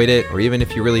really enjoyed it, or even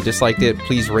if you really disliked it,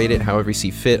 please rate it however you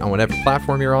see fit on whatever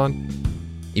platform you're on.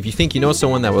 If you think you know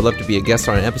someone that would love to be a guest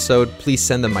on an episode, please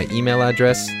send them my email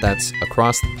address. That's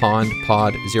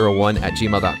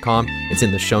acrossthepondpod01@gmail.com. It's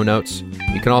in the show notes.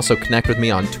 You can also connect with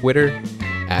me on Twitter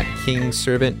at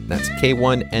KingServant. That's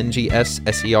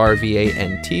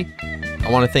KIngsServant. I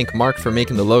want to thank Mark for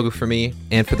making the logo for me,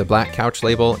 and for the Black Couch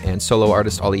label, and solo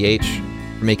artist Ollie H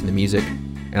for making the music.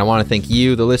 And I want to thank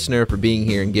you, the listener, for being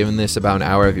here and giving this about an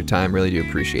hour of your time. Really do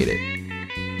appreciate it.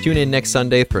 Tune in next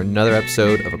Sunday for another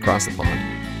episode of Across the Pond.